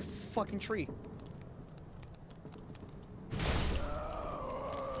chill by your fucking tree?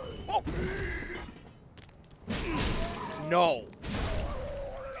 Oh! No!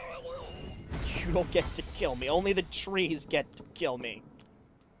 You don't get to kill me. Only the trees get to kill me.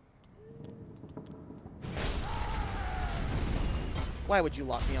 Why would you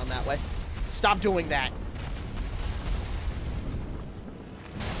lock me on that way? Stop doing that!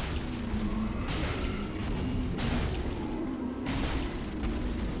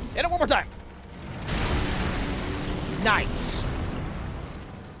 Hit it one more time! Nice!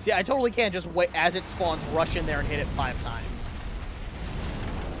 See, I totally can't just wait as it spawns, rush in there and hit it 5 times.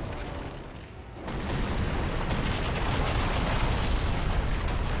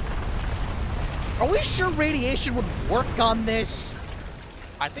 Are we sure radiation would work on this?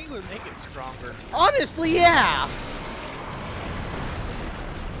 I think it would make it stronger. Honestly, yeah!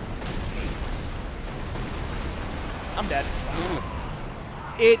 I'm dead.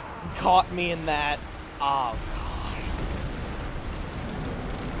 It caught me in that. Oh, God.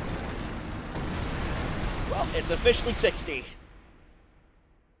 Well, it's officially 60.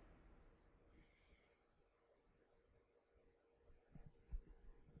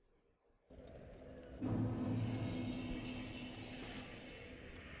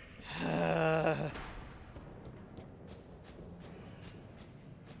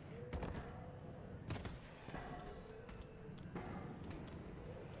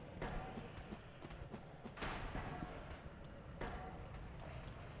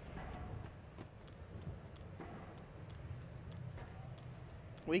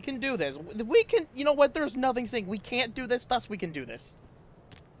 We can do this. We can, you know what, there's nothing saying we can't do this, thus we can do this.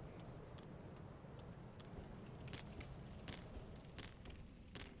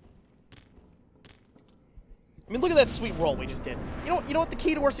 I mean, look at that sweet roll we just did. You know what the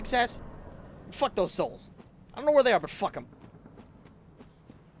key to our success? Fuck those souls. I don't know where they are, but fuck them.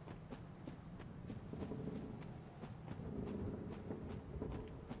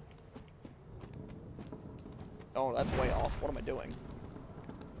 Oh, that's way off. What am I doing?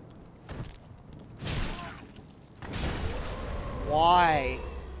 Why?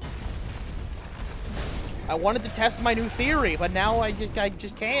 I wanted to test my new theory, but now I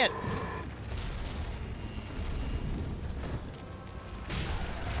just can't.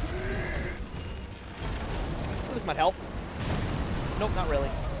 Oh, this might help. Nope, not really.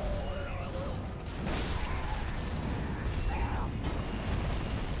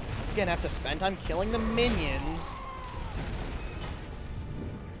 Once again, I have to spend time killing the minions.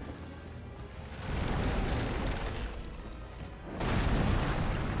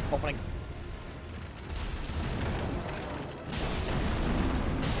 Opening.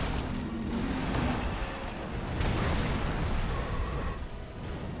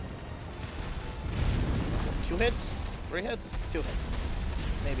 Two hits? 3 hits? 2 hits.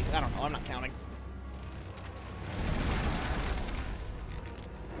 Maybe. I don't know. I'm not counting.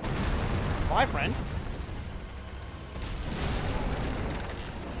 Bye, friend.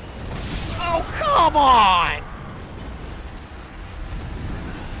 Oh, come on!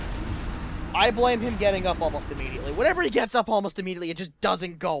 I blame him getting up almost immediately. Whenever he gets up almost immediately, it just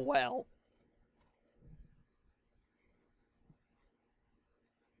doesn't go well.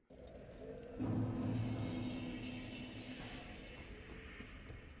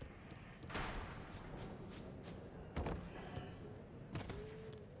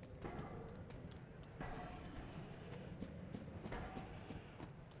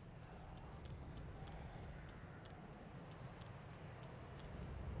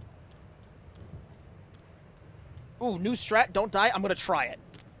 Ooh, new strat, don't die. I'm gonna try it.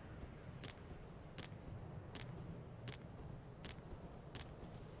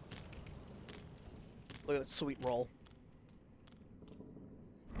 Look at that sweet roll.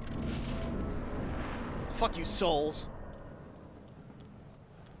 Fuck you, souls.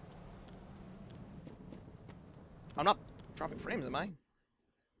 I'm not dropping frames, am I?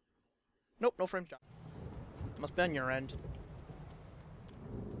 Nope, no frames drop. Must be on your end.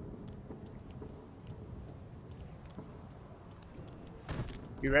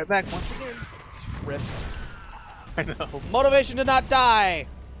 Be right back once again. Rip. I know. Motivation to not die!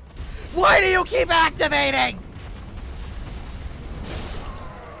 Why do you keep activating?!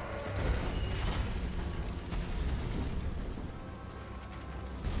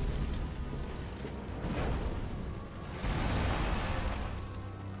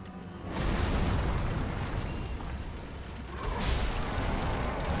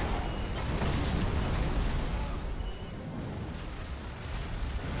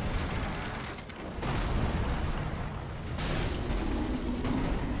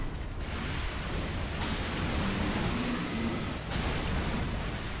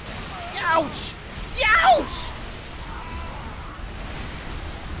 Ouch! Ouch!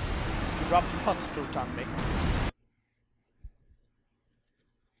 You dropped pus fruit on me.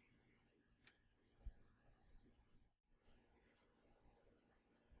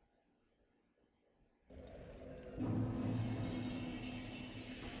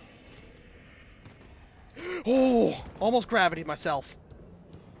 Oh! Almost gravitied myself.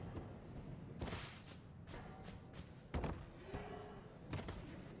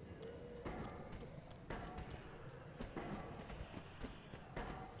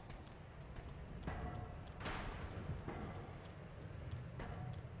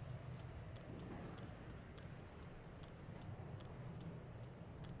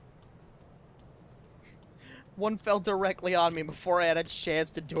 One fell directly on me before I had a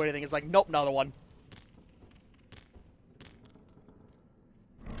chance to do anything. It's like, nope, another one.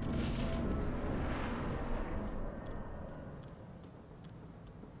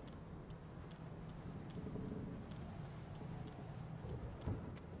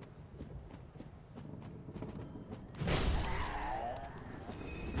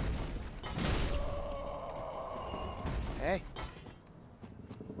 Hey.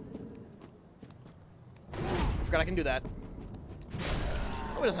 Forgot I can do that.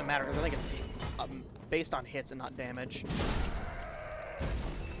 Oh, it doesn't matter because I think it's based on hits and not damage.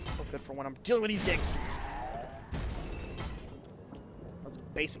 Still good for when I'm dealing with these dicks. Let's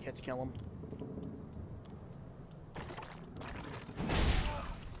basic hits kill them.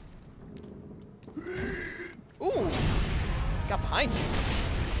 Ooh! Got behind you.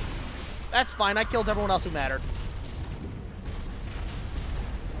 That's fine, I killed everyone else who mattered.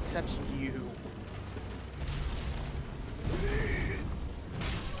 Except you.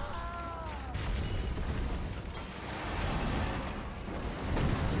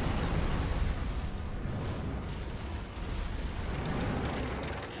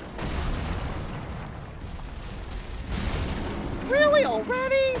 Really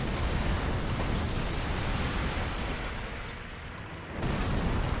already?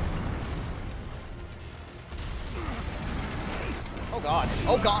 Oh god.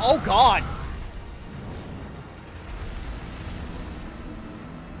 Oh god. Oh god.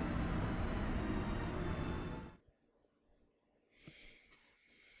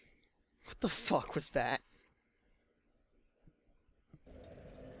 What the fuck was that?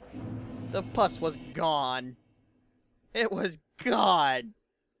 The pus was gone. It was gone.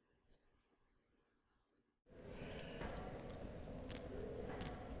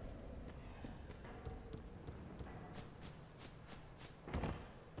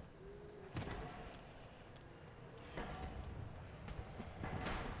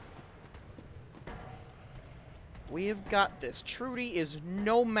 We have got this. Trudy is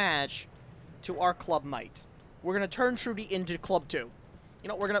no match to our Club Might. We're gonna turn Trudy into Club 2. You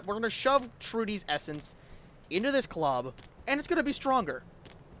know, we're gonna shove Trudy's essence into this club, and it's gonna be stronger.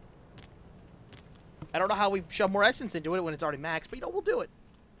 I don't know how we shove more essence into it when it's already maxed, but you know, we'll do it.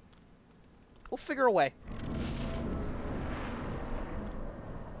 We'll figure a way.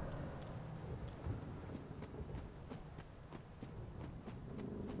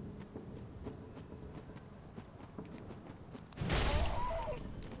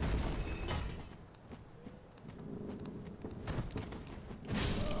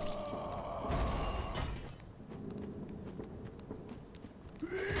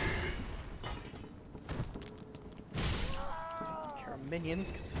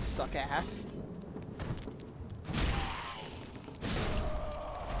 Minions, because they suck ass.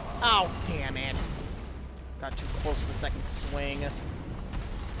 Oh, damn it. Got too close to the second swing.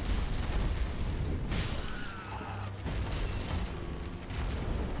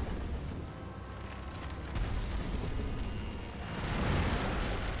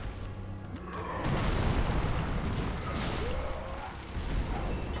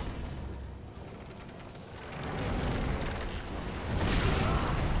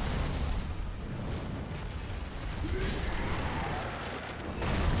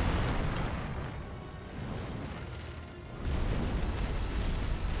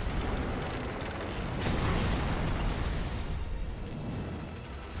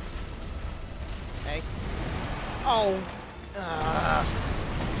 Oh. I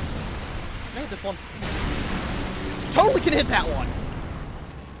hit this one. Totally can hit that one.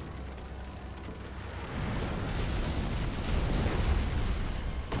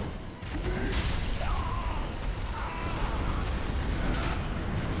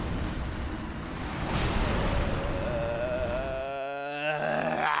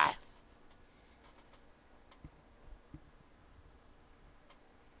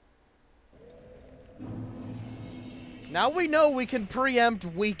 Now we know we can preempt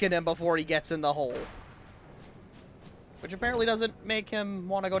weaken him before he gets in the hole. Which apparently doesn't make him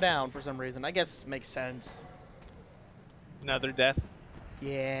want to go down for some reason. I guess it makes sense. Another death.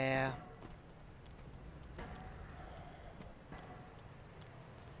 Yeah.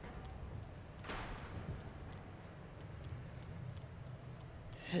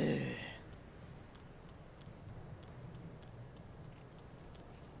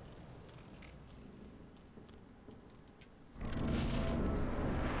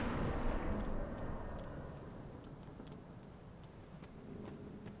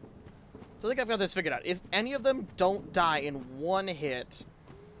 So I think I've got this figured out. If any of them don't die in one hit,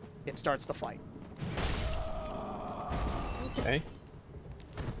 it starts the fight. Okay.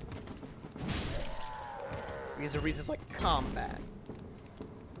 Because it reads as like combat.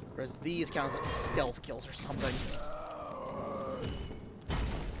 Whereas these count as like stealth kills or something.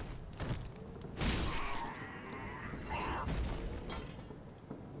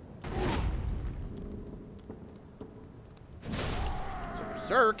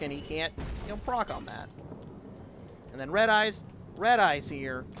 Berserk, and he can't, proc on that. And then Red Eyes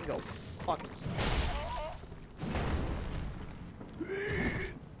here can go fuck himself.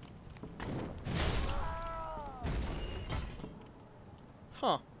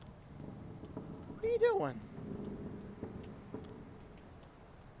 Huh. What are you doing?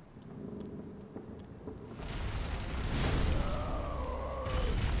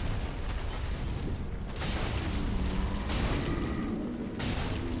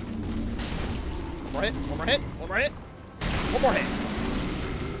 One more hit, one more hit, one more hit.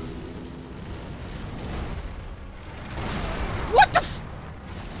 What the f-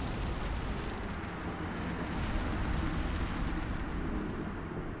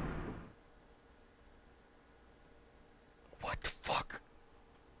 What the fuck?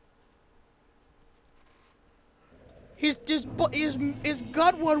 His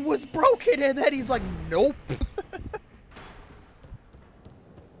gut one was broken and then he's like, nope.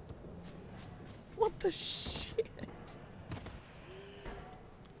 What the shit?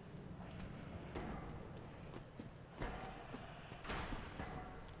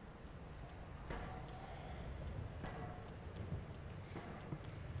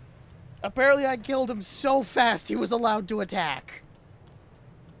 Apparently I killed him so fast he was allowed to attack.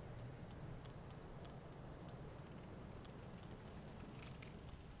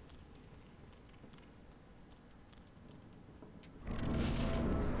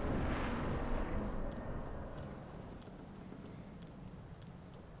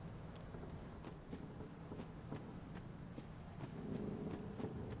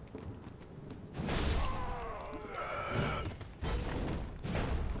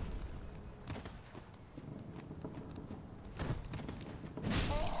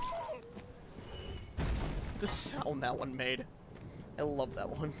 The sound that one made. I love that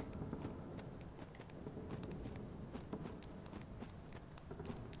one.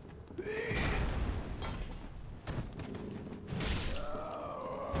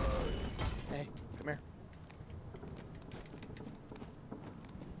 Hey, come here.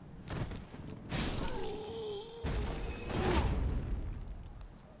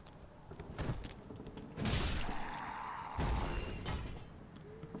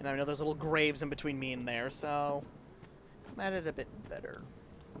 And I know there's little graves in between me and there, so come at it a bit better.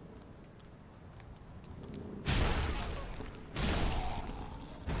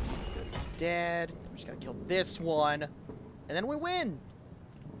 He's good. Dead. We just gotta kill this one, and then we win.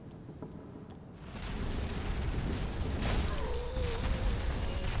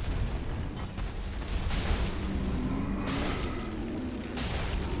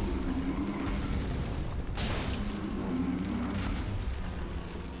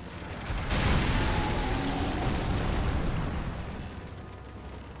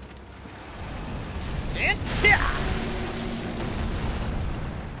 And yeah!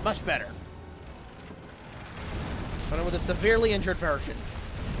 Much better. But I'm with a severely injured version.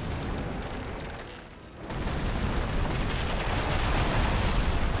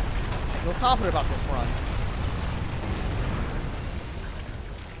 I feel confident about this run.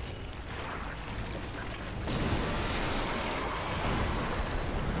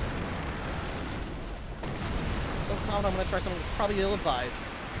 So confident I'm gonna try something that's probably ill-advised.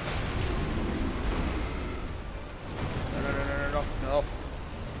 No.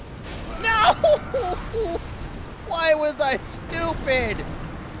 No! Why was I stupid?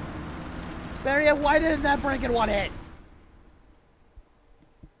 Better yet, why didn't that break in one hit?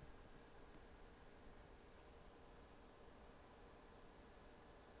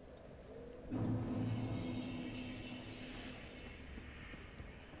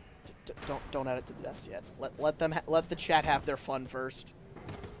 Don't add it to the deaths yet. Let the chat have their fun first.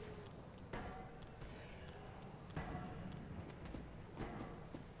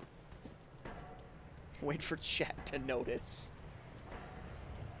 Wait for chat to notice.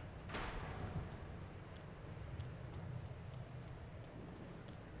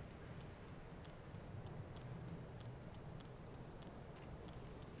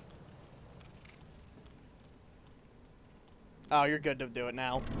 Oh, you're good to do it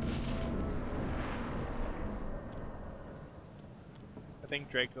now. I think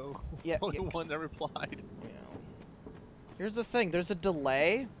Draco Yeah, was the yeah. one that replied. Yeah. Here's the thing, there's a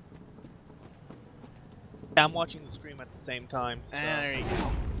delay. Yeah, I'm watching the stream at the same time. So, There you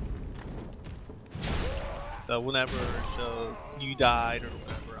go. so whenever it shows you died or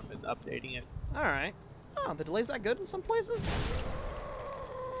whatever, I'm just updating it. Alright. Oh, the delay's that good in some places?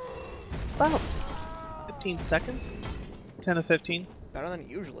 About 15 seconds? 10 to 15. Better than it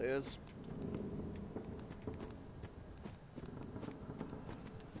usually is.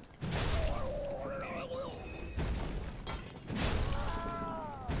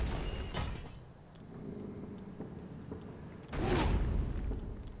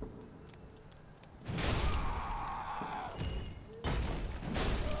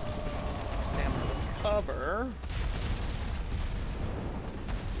 Stamina recover.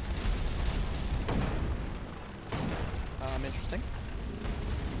 Interesting.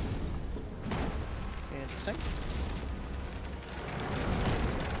 Interesting.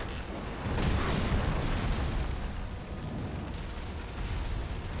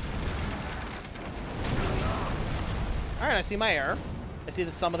 Alright, I see my error. I see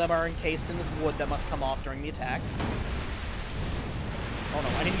that some of them are encased in this wood that must come off during the attack. Oh no,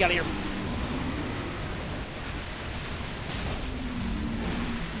 I need to get out of here.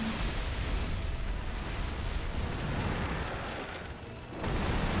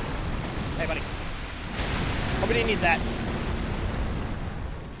 Hey, buddy. Hope you didn't need that.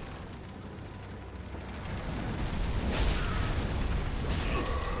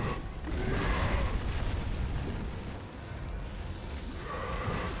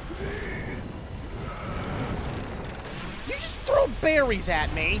 You just throw berries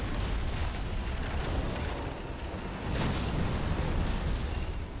at me.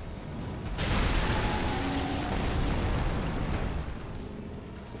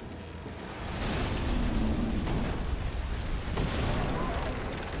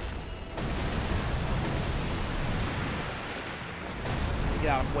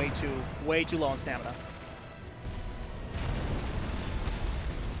 Yeah, I'm way too low on stamina.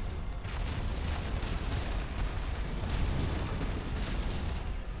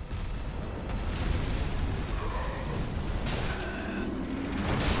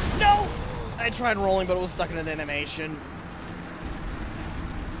 No! I tried rolling, but it was stuck in an animation.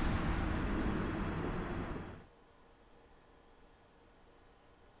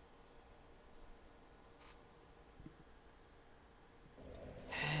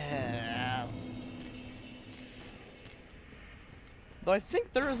 Though I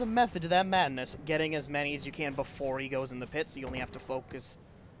think there is a method to that madness, getting as many as you can before he goes in the pit, so you only have to focus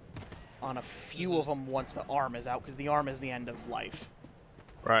on a few of them once the arm is out, because the arm is the end of life.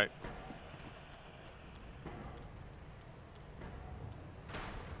 Right.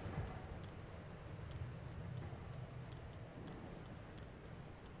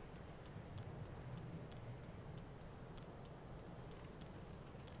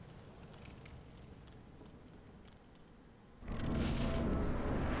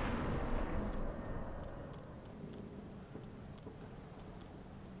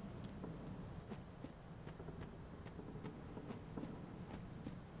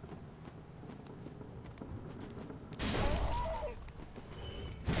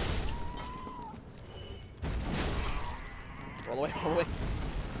 Roll away, roll away.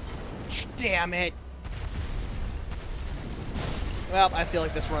 Damn it! Well, I feel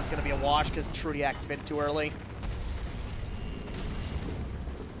like this run's gonna be a wash because Trudy activated too early.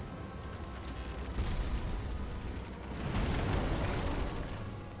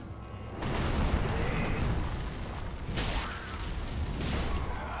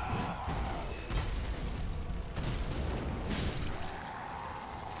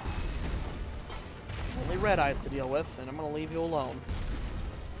 Only red eyes to deal with, and I'm gonna leave you alone.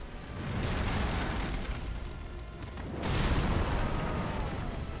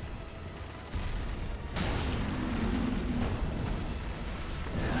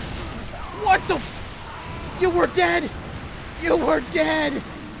 What the f- You were dead! You were dead!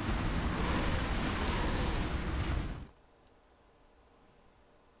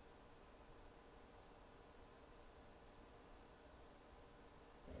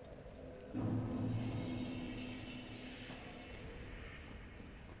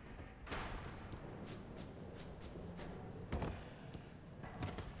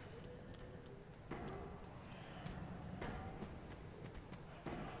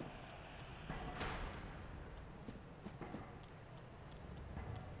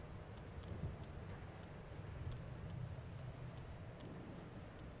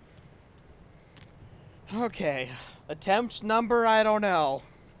 Okay. Attempt number, I don't know.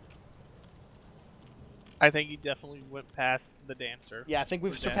 I think you definitely went past the dancer. Yeah, I think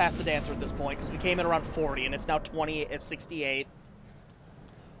we've surpassed the dancer at this point, because we came in around 40, and it's now 20 at 68.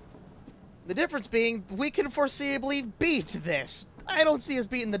 The difference being, we can foreseeably beat this. I don't see us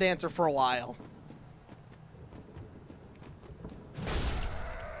beating the dancer for a while.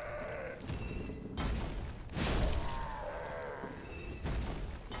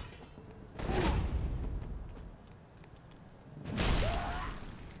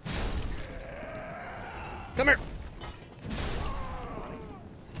 Come here.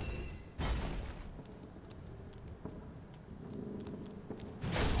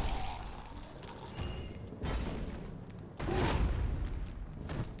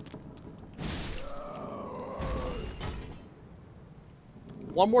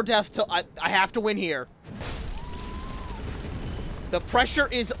 One more death till I have to win here. The pressure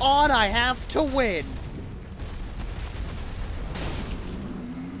is on. I have to win.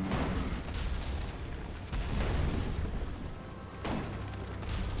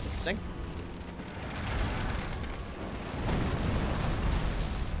 Interesting.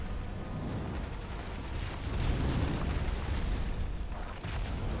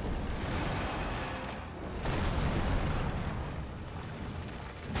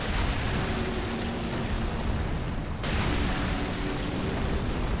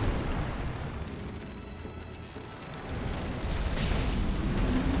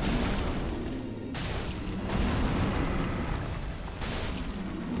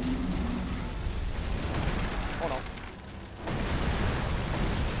 Oh no.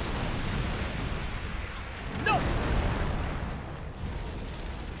 No!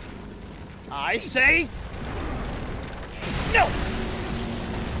 I say no!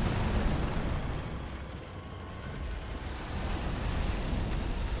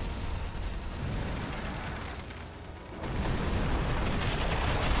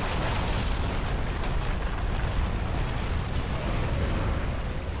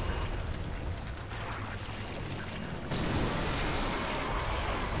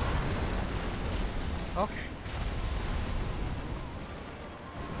 Okay.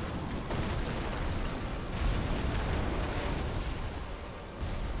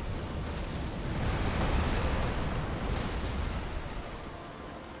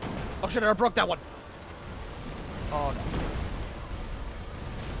 Oh shit, I broke that one. Oh no.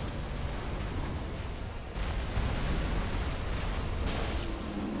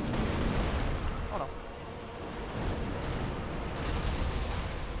 Oh no.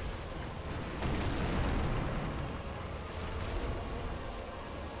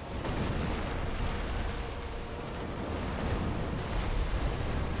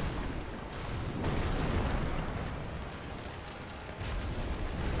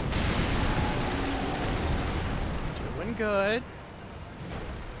 Doing good.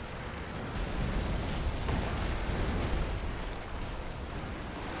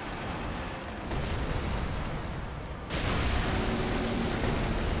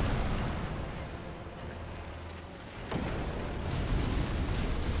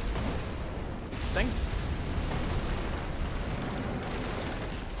 Interesting.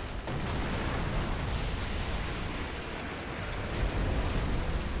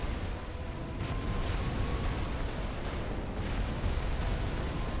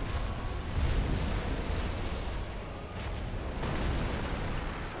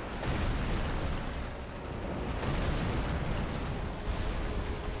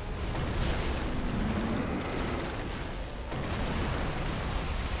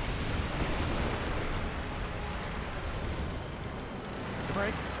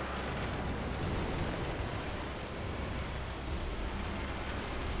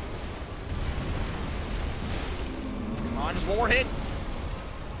 Just one more hit.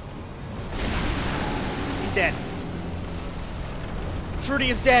 He's dead.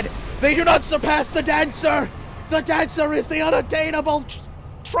 Trudy is dead. They do not surpass the dancer. The dancer is the unattainable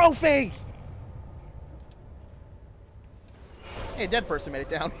trophy. Hey, a dead person made it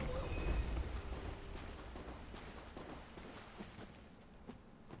down.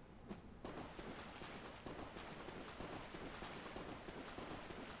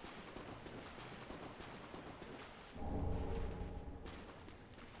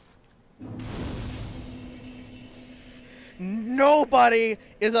 Nobody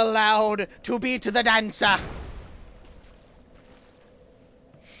is allowed to beat the dancer.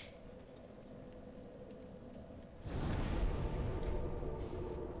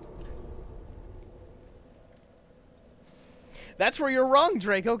 That's where you're wrong,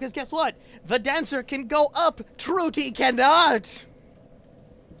 Draco, because guess what? The dancer can go up, Trudy cannot!